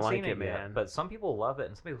 I I haven't don't like seen it, it yet, man. but some people love it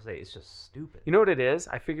and some people say it's just stupid. You know what it is?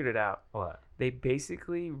 I figured it out. What? They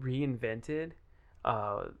basically reinvented,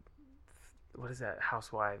 what is that?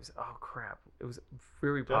 Housewives. Oh crap! It was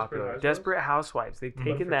very Desperate popular. Housewives? Desperate Housewives. They've But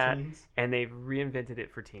taken for that teens? and they've reinvented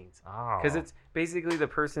it for teens. Oh. Because it's basically the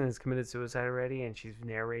person has committed suicide already and she's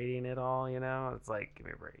narrating it all. You know, it's like give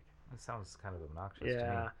me a break. That sounds kind of obnoxious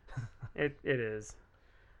Yeah, to it is.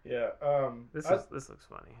 Yeah. This looks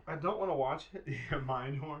funny. I don't want to watch it. Yeah,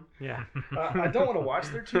 Mindhorn. Yeah. I don't want to watch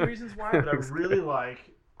 13 Reasons Why, but I really like.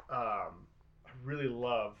 I really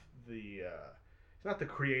love the. He's not the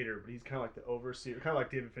creator, but he's kind of like the overseer, kind of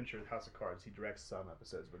like David Fincher with House of Cards. He directs some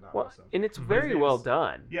episodes, but not Well, most of them. and it's His very name's- well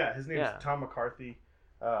done. Yeah, his name's Yeah. Tom McCarthy.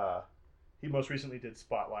 He most recently did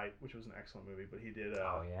Spotlight, which was an excellent movie, but he did.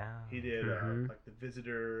 Oh, yeah. He did Mhm. like The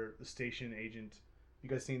Visitor, The Station Agent. You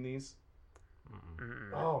guys seen these? Mm-mm.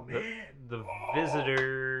 Mm-mm. Oh man. The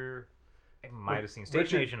Visitor, I might have seen. Station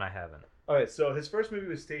Richard- Agent, I haven't. Okay, so his first movie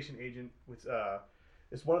was Station Agent, which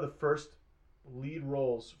is one of the first lead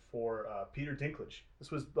roles for Peter Dinklage.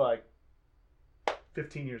 This was like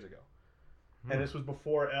 15 years ago, Hmm. and this was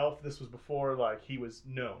before Elf. This was before like he was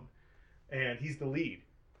known, and he's the lead,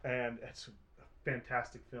 and it's a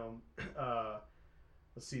fantastic film.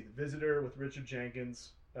 Let's see, The Visitor with Richard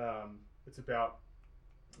Jenkins. It's about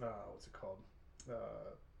what's it called?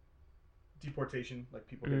 Deportation, like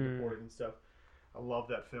people getting deported and stuff. I love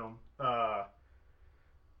that film.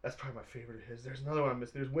 That's probably my favorite of his. There's another one I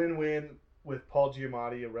missed. There's Win-Win. with Paul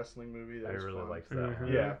Giamatti, a wrestling movie. That I was really fun. liked that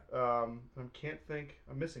one. Yeah. I can't think.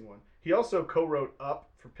 I'm missing one. He also co-wrote Up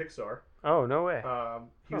for Pixar. Oh, no way.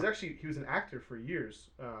 He was an actor for years.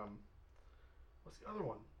 What's the other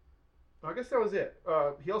one? I guess that was it.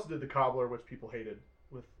 He also did The Cobbler, which people hated,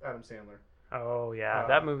 with Adam Sandler. Oh yeah,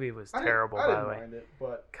 that movie was terrible. I by didn't the way, mind it,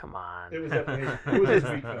 but come on. it was definitely it was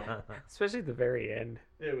his weak film. Especially at the very end.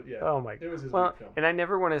 Yeah. Oh my. It was his Well, weak film. and I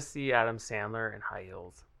never want to see Adam Sandler in high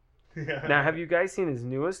heels. Yeah. Now, have you guys seen his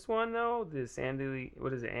newest one though? This Andy,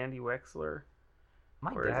 what is it, Andy Wexler?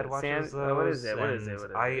 My Or is dad it watches What is those. it? What is it? and What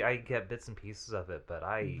is it? I get bits and pieces of it, but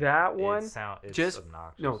That one, it's just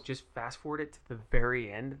obnoxious. no, just fast forward it to the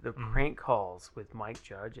very end. The Mhm. prank calls with Mike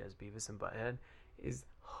Judge as Beavis and Butthead is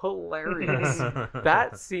hilarious.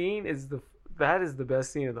 That scene is the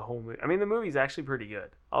best scene of the whole movie. I mean, the movie's actually pretty good.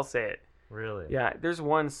 I'll say it. Really? Yeah, there's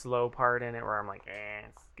one slow part in it where I'm like,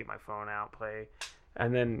 let's get my phone out, play,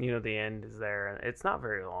 and then the end is there, and it's not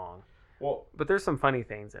very long, Well, but there's some funny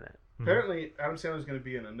things in it. apparently Adam Sandler's going to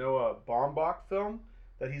be in a Noah Baumbach film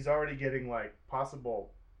that he's already getting like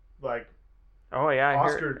possible, like Oh yeah,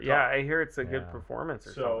 Oscar I hear it's a good Yeah. performance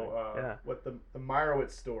or so. something. Yeah. What the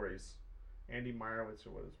Meyerowitz stories? Andy Meyerowitz, or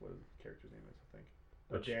what is the character's name is? I think.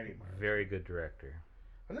 Or Which, Danny Meyerowitz. very good director.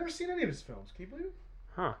 I've never seen any of his films. Can you believe it?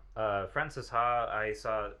 Huh. Francis Ha, I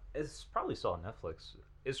saw. It's probably still on Netflix.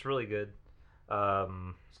 It's really good.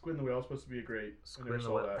 Squid and the Whale is supposed to be a great. I Squid never and the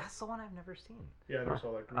saw Whale. that. That's the one I've never seen. Yeah, I never Huh.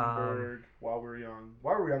 saw that. Greenberg, While We're Young.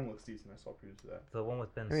 While We're Young looks decent. I saw previews of that. The one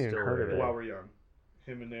with Ben I haven't even Stiller. heard of it. While We're Young.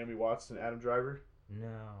 Him and Naomi Watts and Adam Driver.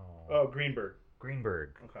 No. Oh, Greenberg.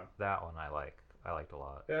 Greenberg. Okay. That one I liked a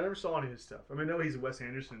lot. Yeah, I never saw any of his stuff. I mean, I know he's a Wes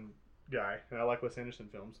Anderson guy, and I like Wes Anderson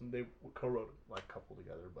films, and they co-wrote like a couple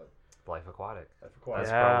together, but Life Aquatic. that's quite. That's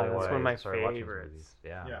Yeah, probably that's why one of my I started watching his favorites. movies.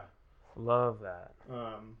 Yeah. Yeah. Love that.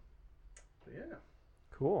 But yeah.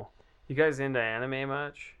 Cool. You guys into anime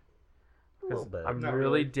much? A little bit. I'm Not really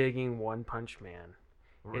really. digging One Punch Man.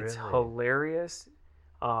 It's Really? hilarious.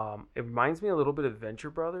 It reminds me a little bit of Venture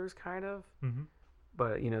Brothers, kind of. Mhm.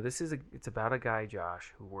 But it's about a guy,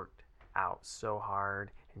 Josh, who worked out so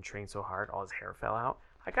hard and trained so hard, all his hair fell out.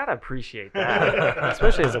 I gotta appreciate that,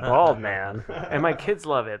 especially as a bald man. And my kids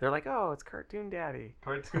love it. They're like, "Oh, it's Cartoon Daddy.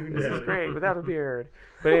 Cartoon. This is Daddy. great without a beard."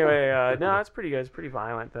 But anyway, no, it's pretty good. It's pretty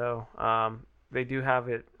violent though. They do have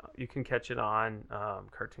it. You can catch it on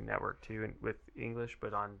Cartoon Network too, and with English,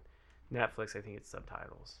 but on Netflix, I think it's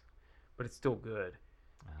subtitles. But it's still good.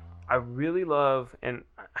 Oh. I really love, and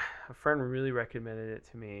a friend really recommended it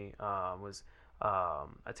to me. Was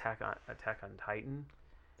Attack on Titan.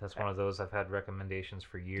 That's one of those I've had recommendations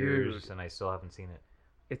for years, Dude. and I still haven't seen it.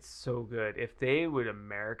 It's so good. If they would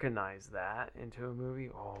Americanize that into a movie,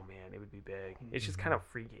 oh man, it would be big. It's just kind of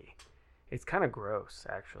freaky. It's kind of gross,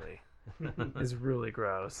 actually. It's really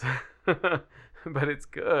gross, but it's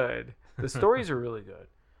good. The stories are really good.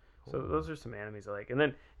 So Cool. those are some animes I like. And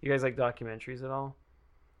then you guys like documentaries at all?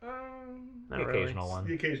 Not The really. occasional one.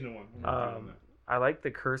 The occasional one. I'm not doing that. I like The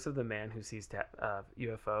Curse of the Man Who Sees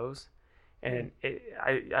UFOs, and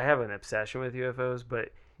I have an obsession with UFOs, but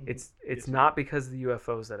it's Yes. not because of the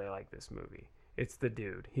UFOs that I like this movie. It's the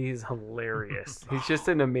dude. He's hilarious. He's just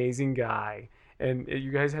an amazing guy, and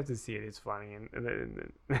you guys have to see it. It's funny,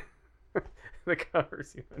 and the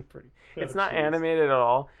cover's even pretty. It's Oh, not jeez. animated at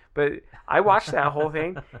all, but I watched that whole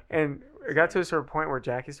thing, and it got to a certain point where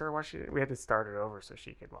Jackie started watching it. We had to start it over so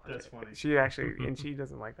she could watch That's it. funny. She actually, and she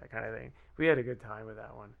doesn't like that kind of thing. We had a good time with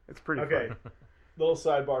that one. It's pretty Okay. Little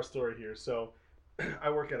sidebar story here. So, I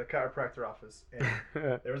work at a chiropractor office, and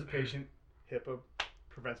fun. there was a patient. HIPAA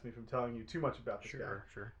prevents me from telling you too much about this Sure.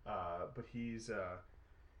 guy. But he's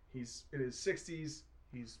in his 60s.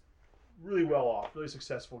 He's really well off, really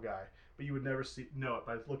successful guy. But you would never know it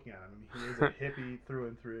by looking at him. I mean, he is a hippie through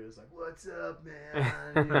and through. He's like, "What's up, man?"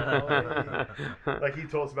 You know, hey. Like he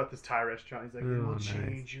told us about this Thai restaurant. He's like, "It Oh, will nice.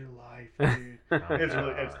 change your life, dude."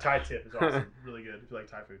 It's Thai tip is awesome, really good if you like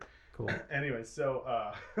Thai food. Cool. Anyway,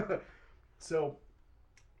 so for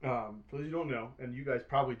those who don't know, and you guys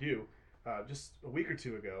probably do, just a week or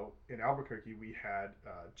two ago in Albuquerque, we had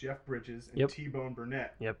Jeff Bridges and Yep. T-Bone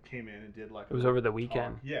Burnett Yep. came in and did like It was over the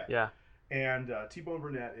weekend. Yeah. Yeah. And T-Bone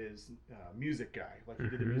Burnett is a music guy. Like he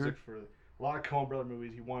did the Mhm. music for a lot of Coen Brother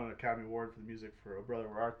movies. He won an Academy Award for the music for Oh Brother,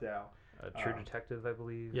 Where Art Thou? True Detective, I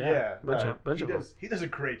believe. Yeah. Bunch he of them. does. He does a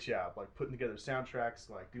great job, like putting together soundtracks.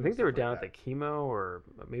 Like I doing think they were stuff down like at the Chemo or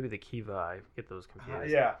maybe the Kiva. I get those confused.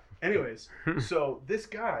 yeah. Anyways, so this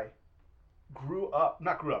guy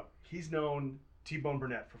not grew up. He's known T-Bone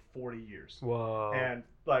Burnett for 40 years. Whoa. And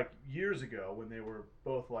like years ago, when they were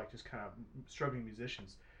both like just kind of struggling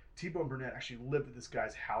musicians, T-Bone Burnett actually lived at this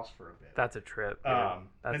guy's house for a bit. That's a trip. Dude. and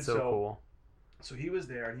That's so cool. So he was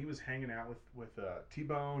there, and he was hanging out with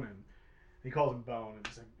T-Bone, and he calls him Bone, and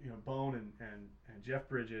it's like, you know, Bone and Jeff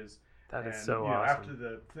Bridges. That is And, so you know, awesome. after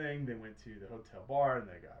the thing, they went to the hotel bar and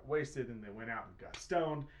they got wasted, and they went out and got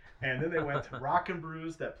stoned, and then they went to Rock and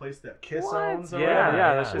Brews, that place that Kiss What? owns. over Yeah, there.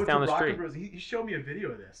 yeah, that's just Went down to the Rock street. and Brews. He showed me a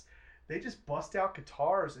video of this. They just bust out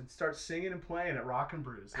guitars and start singing and playing at Rock and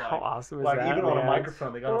Brews. How awesome is Like that? even on a man?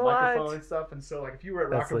 microphone, they got a What? microphone and stuff. And so, like, if you were at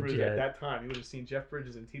That's Rock and Brews legit. at that time, you would have seen Jeff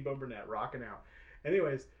Bridges and T-Bone Burnett rocking out.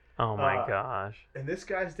 Anyways, Oh my gosh. and this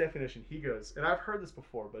guy's definition, he goes, and I've heard this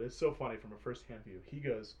before, but it's so funny from a first-hand view. He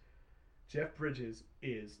goes, Jeff Bridges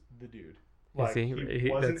is the dude. Is he?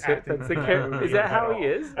 wasn't That's it. acting That's the in character. movie Is that at how all. he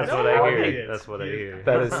is? That's No, what I how hear. he is. That's what I He is hear.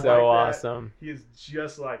 That is just so like that. awesome. He is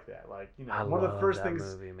just like that. Like, you know, I one of the love first that things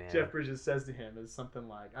movie, man. Jeff Bridges says to him is something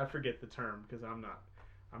like, I forget the term because I'm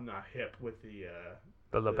not hip with the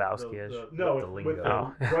Lebowski-ish. no, With the with lingo.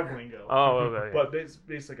 the Oh. drug lingo. Oh, okay. But it's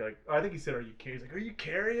basically like, I think he said, "Are you carrying?" He's like, "Are you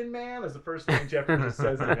carrying, man?" That's the first thing Jeff Bridges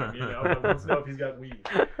says to him. You know, but wants to know if he's got weed.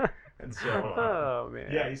 And so, Oh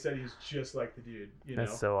man. yeah, he said he's just like the dude. You know,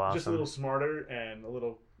 That's so awesome. just a little smarter and a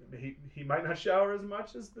little. He might not shower as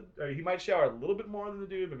much as the. Or he might shower a little bit more than the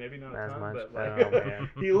dude, but maybe not a As ton. much. But Oh, like, man.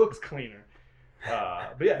 he looks cleaner.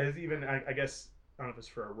 But yeah, his even I guess I don't know if it's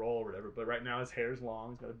for a role or whatever. But right now his hair's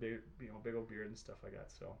long. He's got a big old beard and stuff like that.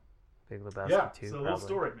 So Big Lebowski yeah, too. so a little probably.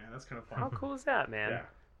 story, man. That's kind of fun. How cool is that, man? Yeah,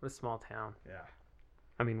 What a small town. yeah.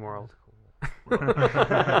 I mean, world. And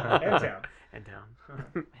town. And town.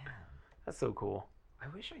 Man, That's so cool. I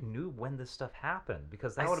wish I knew when this stuff happened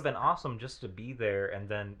because I that would have s- been awesome just to be there and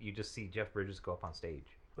then you just see Jeff Bridges go up on stage.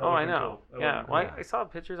 That Oh, I would've been know. cool. That Yeah, would've been well, cool. I saw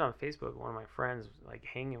pictures on Facebook. One of my friends like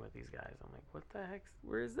hanging with these guys. I'm like, what the heck?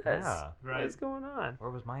 Where is this? Yeah, What right. is going on? Where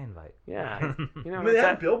was my invite? Yeah, you know, I mean, they it's had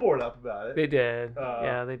a at- billboard up about it. they did. Uh,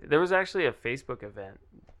 Yeah, there was actually a Facebook event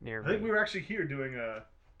near I me. think we were actually here doing a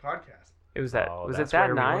podcast. It was that. Oh, was it that's that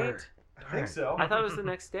where we night? I think so. I thought it was the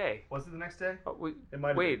next day. Was it the next day? Oh, It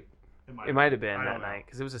might. wait, It it might have been I that don't know. night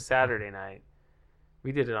because it was a Saturday night.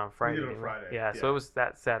 We did it on Friday. did it on didn't we? Friday, Yeah, so yeah. it was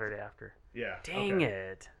that Saturday after. Yeah. Dang okay.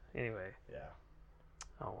 it. Anyway, Yeah.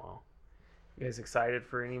 oh well. You guys excited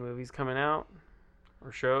for any movies coming out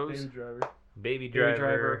or shows? Baby Driver. Baby Baby Driver,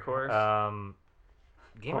 Driver, of course.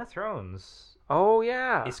 Game of Thrones. Oh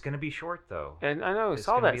yeah. It's gonna be short though. And I know I It's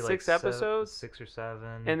saw gonna that be, 6 like, episodes, 6 or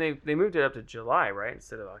 7. and they moved it up to July, right,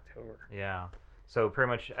 instead of October. Yeah. So pretty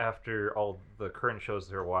much after all the current shows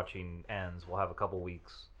they're watching ends, we'll have a couple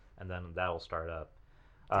weeks, and then that'll start up.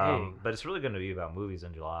 Dang. But it's really going to be about movies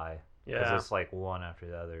in July. Because Yeah. it's like one after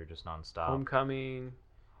the other, just nonstop. Homecoming.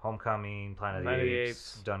 Homecoming, Planet of Planet of the the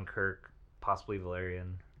Apes, Apes. Dunkirk, possibly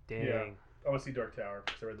Valerian, Dang. Yeah. I want to see Dark Tower.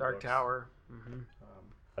 'cause I read the Dark books. Tower. hmm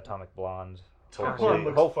Atomic Blonde. Atomic Blonde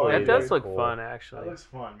looks hopefully fun. That does it's look cool. fun, That actually. looks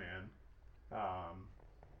fun, man.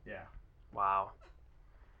 Yeah. Wow.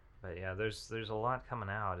 But yeah, there's a lot coming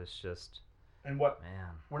out. It's just, And what? man,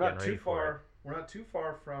 We're not getting too ready for far. We're not too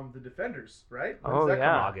far from the Defenders, right? When Oh does that come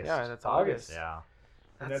yeah. out? August. Yeah, that's August. it. Yeah.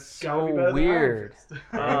 And That's gotta be so better than Iron weird. Fist.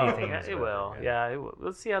 Oh, Anything yeah, is it better, will. yeah. Yeah, it will.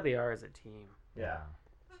 Let's see how they are as a team. Yeah.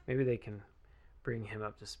 Maybe they can bring him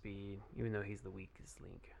up to speed, even though he's the weakest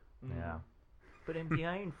link. Yeah. But I'm the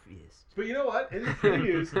Iron Fist. But you know what? In the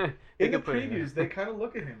previews, They in the could put him in. previews, they kind of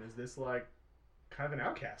look at him as this like kind of an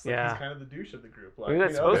outcast. Like Yeah. he's kind of the douche of the group. Like, Maybe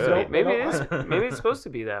that's you know, supposed they to be. don't- Maybe they it don't is. like- Maybe it's supposed to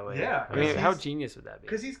be that way. Yeah, I mean, 'cause how he's- genius would that be?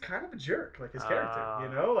 Because he's kind of a jerk, like his character, you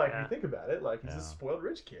know. Like yeah. you think about it, like he's Yeah. a spoiled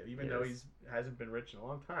rich kid, even though Yes. hasn't been rich in a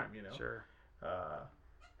long time, you know. Sure. Uh,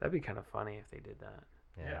 That'd be kind of funny if they did that.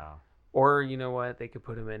 Yeah. Or you know what? They could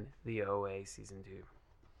put him in the OA season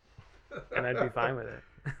 2, and I'd be fine with it.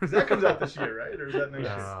 'cause that comes out this year, right? Or is that next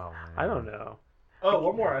year? Oh, man. I don't know. Oh,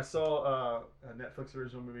 one more. I saw a Netflix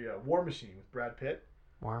original movie, War Machine, with Brad Pitt.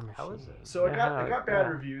 War Machine. How is it? So it got bad yeah.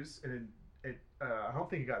 reviews, and it I don't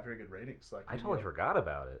think it got very good ratings. Like I totally forgot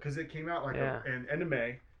about it. because it came out like Yeah. in end of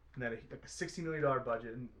May, and had like a $60 million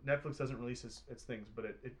budget. And Netflix doesn't release its things, but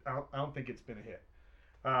I don't think it's been a hit.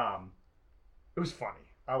 It was funny.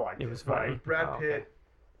 I liked it. It was But funny. Brad Oh, Pitt. okay.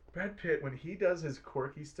 Brad Pitt, when he does his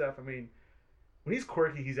quirky stuff, I mean, when he's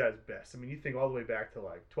quirky, he's at his best. I mean, you think all the way back to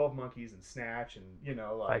like 12 Monkeys and Snatch, and you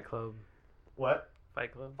know, like Fight Club. what?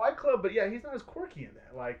 Fight Club. Fight Club, but yeah, he's not as quirky in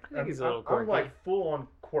that. Like, I think he's a little I'm quirky. like full on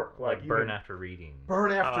quirk, Like even Burn After Reading.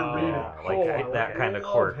 Burn After Oh, Reading. like Oh, that- I that kind of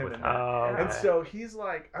love quirk him with in him. that. Oh, And okay. so he's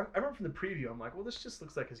like, I remember from the preview, I'm like, well, this just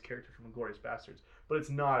looks like his character from Inglourious Bastards, but it's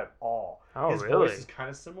not at all. Oh, His really? voice is kind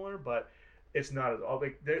of similar, but it's not at all.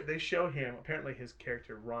 Like they show him. Apparently, his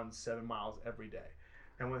character runs 7 miles every day,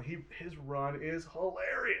 and when his run is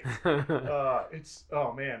hilarious. It's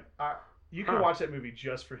oh man, you can Huh. watch that movie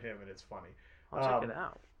just for him, and it's funny. I'll check it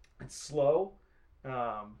out. It's slow,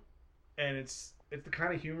 and it's the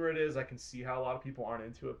kind of humor it is. I can see how a lot of people aren't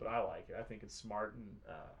into it, but I like it. I think it's smart and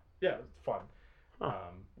yeah, it's fun. Huh.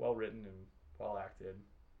 Well written and well acted.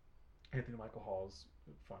 Anthony Michael Hall's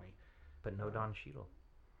funny. But no Don Cheadle.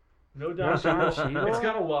 No Don No Don Cheadle. Cheadle? It's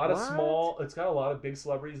got a lot of What? small. It's got a lot of big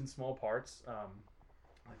celebrities in small parts.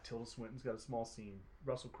 Like Tilda Swinton's got a small scene.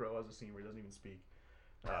 Russell Crowe has a scene where he doesn't even speak.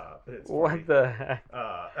 But it's funny. What the heck?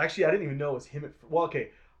 Actually, I didn't even know it was him. Well,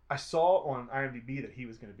 okay, I saw on IMDb that he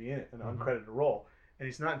was going to be in it, an Mhm. uncredited role, and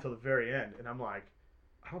he's not until the very end. And I'm like,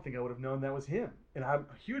 I don't think I would have known that was him. And I'm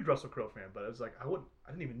a huge Russell Crowe fan, but I was like, I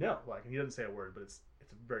didn't even know. Like, and he doesn't say a word, but it's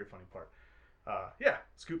a very funny part. Yeah,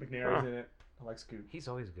 Scoot McNairy's Huh. in it. I like Scoot. He's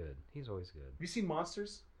always good. He's always good. Have you seen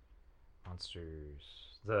Monsters?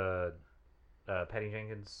 Monsters. The Patty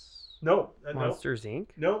Jenkins. No, Monsters Inc.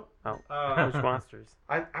 no. Oh, Uh, which monsters?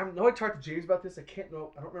 I know I talked to James about this. I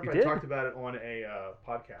don't remember You if did? I talked about it on a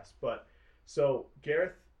podcast. But so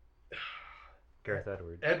Gareth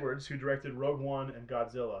Edwards. Edwards, who directed Rogue One and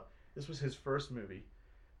Godzilla, this was his first movie,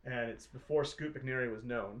 and it's before Scoot McNairy was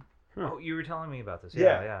known. Oh, you were telling me about this.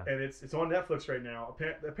 Yeah, Yeah. and it's on Netflix right now.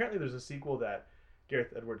 Apparently, there's a sequel that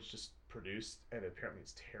Gareth Edwards just produced, and apparently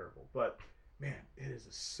it's terrible. But man, it is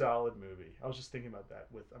a solid movie. I was just thinking about that.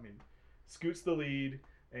 Scoot's the lead,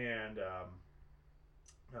 and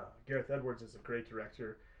Gareth Edwards is a great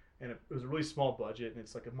director, and it was a really small budget, and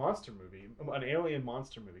it's like a monster movie, an alien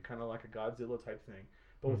monster movie, kind of like a Godzilla type thing,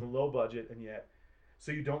 but with a low budget, and yet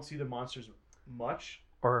so you don't see the monsters much.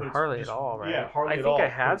 Or but it's hardly just- at all, right? Yeah, hardly I at think all. I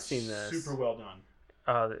but have it's seen this. Super well done.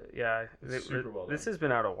 Yeah. It's super well This done. has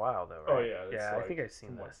been out a while though, Oh right? yeah, it's Yeah, I like think I've seen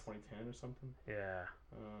from, this. 2010 or something. Yeah.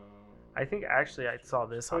 Um, I think actually I saw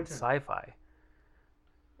this on 2010. Sci-Fi.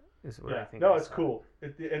 Is what I Yeah, think. no, I it's saw. cool.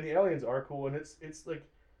 And the aliens are cool, and it's like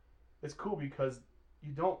it's cool because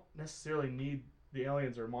you don't necessarily need the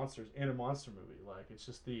aliens or monsters in a monster movie. Like it's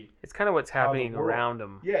just It's kind of what's How the happening world- around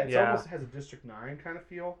them. yeah, it almost has a District 9 kind of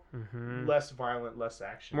feel. Hmm. Less violent, less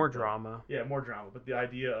action, More but- drama. Yeah, more drama. But the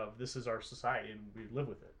idea of this is our society and we live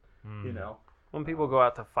with it. Mm. You know. When people go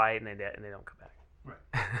out to fight and they don't come back.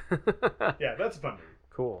 Right. Yeah, that's a fun movie.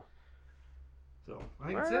 Cool. So I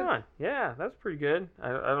think that's Right it. on. Yeah, that's pretty good. I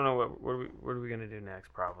don't know what are we gonna do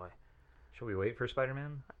next? Probably. Should we wait for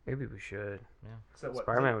Spider-Man? Maybe we should. Is that what?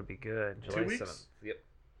 Spider-Man would be good. July 2 weeks? 7th. Yep.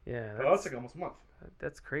 Yeah. Oh, that's like almost a month.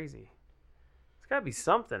 That's crazy. There's got to be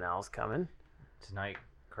something else coming. Tonight,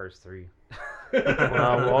 Cars 3.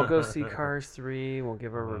 Well, we'll go see Cars 3. We'll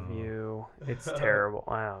give a Oh. review. It's terrible.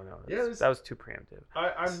 I don't know. Yeah, That was too preemptive.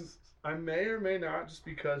 I may or may not, just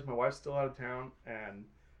because my wife's still out of town and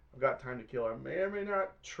I've got time to kill, I may or may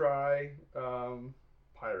not try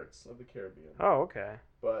Pirates of the Caribbean. Oh, okay.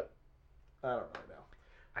 But I don't really know.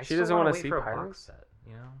 I She still doesn't wanna wanna wait see for a Pirates? box set,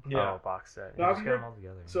 you know? Yeah. Oh, box set. No, I've Just heard- get them all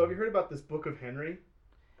together. So have you heard about this Book of Henry?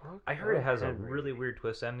 I heard it has a Henry. really weird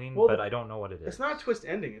twist ending, Well, but I don't know what it is. It's not a twist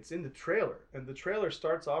ending. It's in the trailer, and the trailer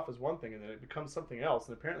starts off as one thing, and then it becomes something else.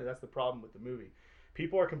 And apparently, that's the problem with the movie.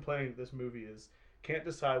 People are complaining that this movie can't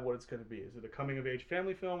decide what it's going to be. Is it a coming of age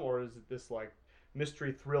family film, or is it this like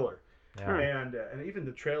mystery thriller? Yeah. And even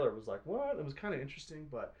the trailer was like, what? It was kind of interesting,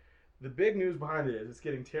 but the big news behind it is it's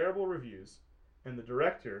getting terrible reviews, and the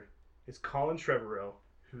director is Colin Trevorrow,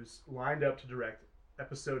 who's lined up to direct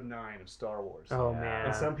Episode 9 of Star Wars. Oh, Yeah. man.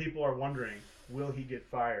 And some people are wondering, will he get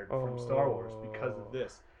fired from Star Wars because Oh. of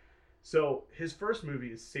this? So his first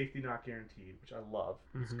movie is Safety Not Guaranteed, which I love.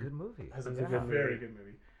 It's a Mhm. good movie. It's That's a a good very movie. good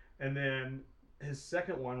movie. And then his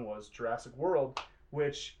second one was Jurassic World,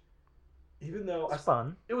 which even though It's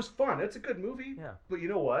fun. it was fun, it's a good movie. Yeah. But you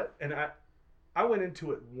know what? And I went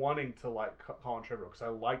into it wanting to like Colin Trevorrow because I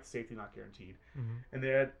liked Safety Not Guaranteed. Mm-hmm. And they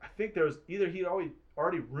had, I think there was either he'd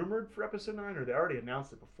already rumored for Episode 9 or they already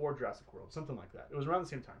announced it before Jurassic World, something like that. It was around the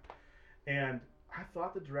same time. And I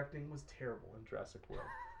thought the directing was terrible in Jurassic World.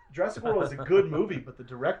 Jurassic World is a good movie, but the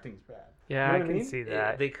directing's bad. Yeah, You know I what I can mean? see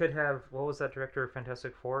that. They could have, what was that director of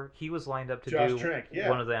Fantastic Four? He was lined up to Josh do Trank, yeah.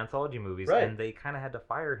 one of the anthology movies, Right. and they kind of had to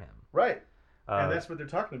fire him. Right. Uh, And that's what they're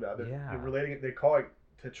talking about. They're yeah. relating it, they call it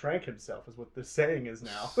to Trank himself is what the saying is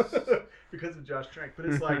now because of Josh Trank. But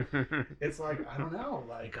it's like I don't know. he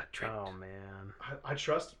Like got tricked. Oh man. I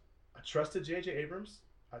trusted J.J. Abrams.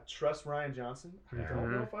 I trust Ryan Johnson. I Yeah.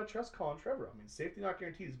 don't know if I trust Colin Trevorrow. I mean, Safety Not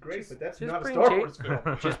Guaranteed is great, Just- but that's just not a bring Star J- Wars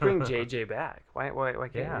film. Just bring JJ back. Why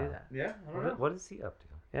can't Yeah. you do that? Yeah, I don't know. What is he up to?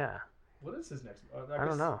 Yeah. What is his next? I don't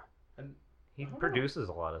guess- know. He I don't know. produces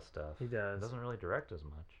a lot of stuff. He does. Doesn't really direct as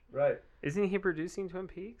much. Right. Isn't he producing Twin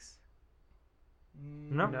Peaks?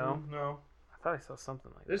 No. No. I thought I saw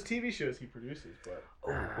something like There's TV shows he produces, but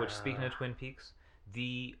Oh, which speaking of Twin Peaks,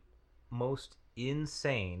 the most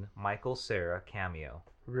insane Michael Cera cameo.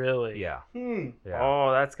 Really? Yeah. Hmm. Yeah.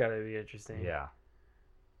 Oh, that's gotta be interesting. Yeah.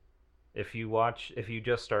 If you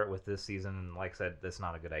just start with this season, like I said, that's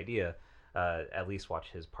not a good idea. At least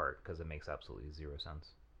watch his part because it makes absolutely zero sense.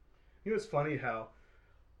 You know, it's funny how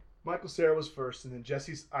Michael Cera was first, and then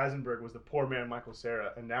Jesse Eisenberg was the poor man Michael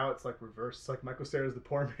Cera, and now it's like reverse. It's like Michael Cera is the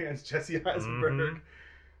poor man's Jesse Eisenberg.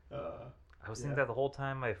 I was thinking that the whole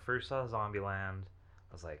time I first saw Zombieland.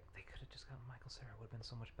 I was like, they could have just gotten Michael Cera. Would have been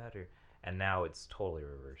so much better. And now it's totally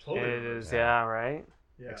reversed. Totally It reversed. is, yeah, right?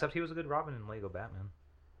 Yeah. Except he was a good Robin in Lego Batman.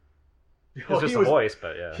 Oh, It's just a voice,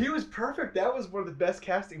 but yeah. He was perfect. That was one of the best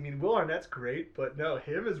casting. I mean, Will Arnett's great, but no,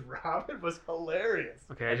 him as Robin was hilarious.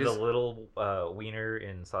 Okay, I And just the little wiener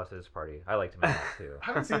in Sausage Party. I liked him in that too. I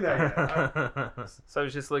haven't seen that yet. so I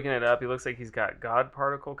was just looking it up. He looks like he's got God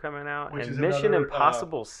Particle coming out Which and is Mission another,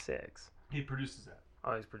 Impossible 6. He produces that.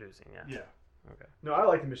 Oh, he's producing, yeah. Yeah. Okay. No, I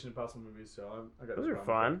like the Mission Impossible movies, so I got Those no are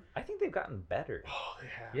problem with fun. I think they've gotten better. that. Oh, they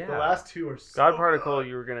have. Yeah. The last two are so God Particle, good.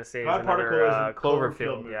 you were gonna say, God is another Particle is a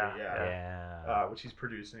Cloverfield movie, yeah. Yeah. which he's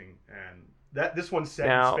producing, and this one's set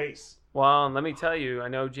Now- in space. Well, and let me tell you, I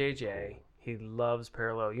know JJ. He loves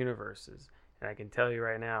parallel universes, and I can tell you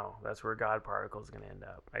right now, that's where God Particle is gonna end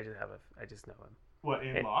up. I just know him. What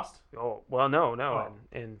in It- Lost? Oh well, no, Oh.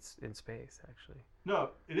 in space actually.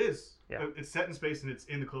 No, it is. Yeah. It's set in space, and it's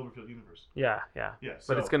in the Cloverfield universe. Yeah. Yeah,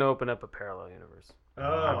 But it's gonna open up a parallel universe. Oh,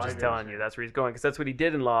 I'm I just get telling what you, you're that's where he's going, because that's what he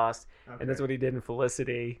did in Lost, saying. and that's Okay. what he did in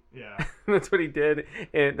Felicity. Yeah. That's what he did,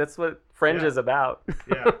 and that's what Fringe Yeah. is about.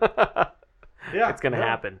 Yeah. Yeah, It's gonna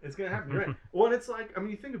happen. It's gonna happen. You're right. Well, and it's like, I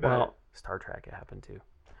mean, you think about Well, Star Trek, it happened too. it.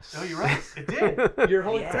 No, you're right. It did. You're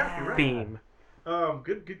holy crap. You're right. Beam.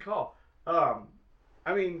 Good call.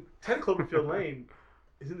 I mean, 10 Cloverfield Lane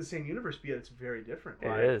is in the same universe, but yet it's very different.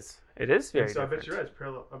 It is. It is very And so different. I bet you're right. It's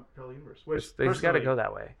parallel universe. Which He's got to personally, go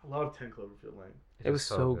that way. I love 10 Cloverfield Lane. It was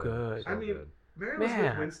so good. I mean, good. Mary Elizabeth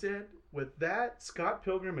Man. Winstead with that Scott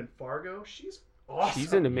Pilgrim and Fargo, she's awesome.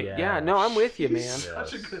 She's into me. Yeah. Yeah, no, I'm with you, She's man.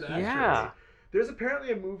 such a Yes. good actress. Yeah. There's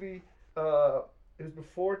apparently a movie. It was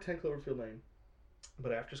before 10 Cloverfield Lane,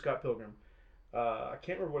 but after Scott Pilgrim. I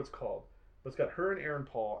can't remember what it's called, but it's got her and Aaron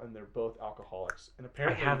Paul, and they're both alcoholics. And I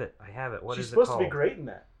apparently, have it. I have it. What she's is it supposed called? to be great in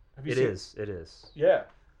that. Have you It seen is. It is. Yeah.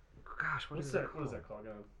 Gosh, what What's is that? it What called? is that called? I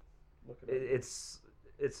gotta look it up.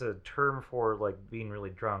 It's a term for like being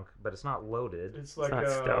really drunk, but it's not loaded. It's like not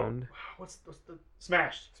stoned. What's the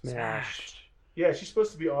Smashed? Smashed. Yeah, she's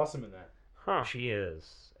supposed to be awesome in that. Huh. She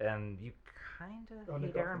is, and you kind Oh, of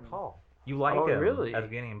Nick hate Aaron Offerman. Paul. You like Oh, him really? at the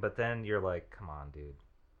beginning, but then you're like, come on, dude,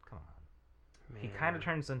 come on. He kind of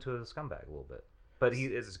Man. turns into a scumbag a little bit, but he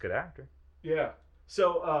is a good actor. Yeah.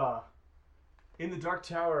 So, in the Dark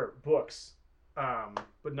Tower books,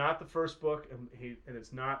 but not the first book, and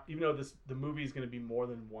it's not, even though the movie is going to be more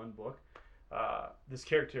than one book. This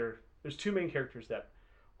character, there's two main characters that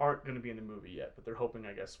aren't going to be in the movie yet, but they're hoping,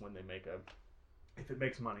 I guess, when they make if it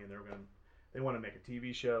makes money, and they want to make a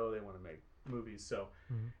TV show, they want to make movies. So,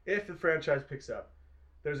 Mhm. if the franchise picks up,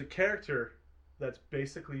 there's a character that's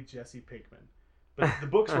basically Jesse Pinkman, but the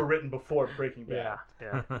books were written before Breaking Bad.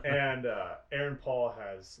 Yeah. Yeah. And Aaron Paul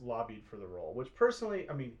has lobbied for the role, which personally,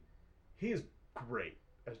 I mean, he is great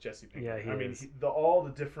as Jesse Pinkman. Yeah, he I mean, is. all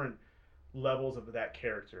the different levels of that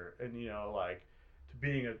character, and like to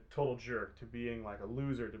being a total jerk, to being like a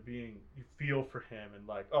loser, to being you feel for him, and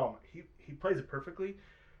like, oh, he plays it perfectly.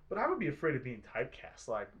 But I would be afraid of being typecast.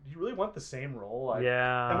 Like, do you really want the same role? Like,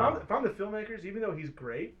 Yeah. if I'm the filmmakers, even though he's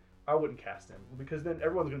great, I wouldn't cast him because then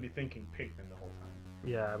everyone's going to be thinking Pinkman the whole time.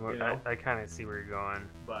 Yeah, You know? I kind of see where you're going.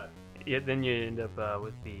 But Yeah, then you end up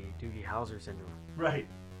with the Doogie Howser syndrome, right,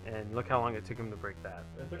 and look how long it took him to break that.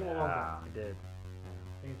 it took him a long time. It did.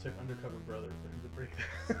 I think it took Undercover Brother for him to break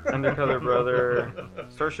that. Undercover Brother.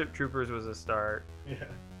 Starship Troopers was a start, Yeah.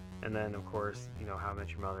 and then of course, How I Met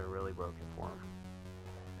Your Mother really broke it for him.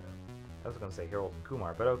 I was gonna say Harold and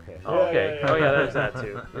Kumar, but okay. Oh, Yeah, okay. yeah, Oh yeah. yeah, there's that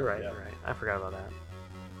too. You're right. Yeah. You're right. I forgot about that.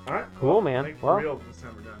 All right. Cool, man. I think Well- for real this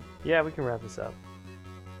time we're done. Yeah, we can wrap this up.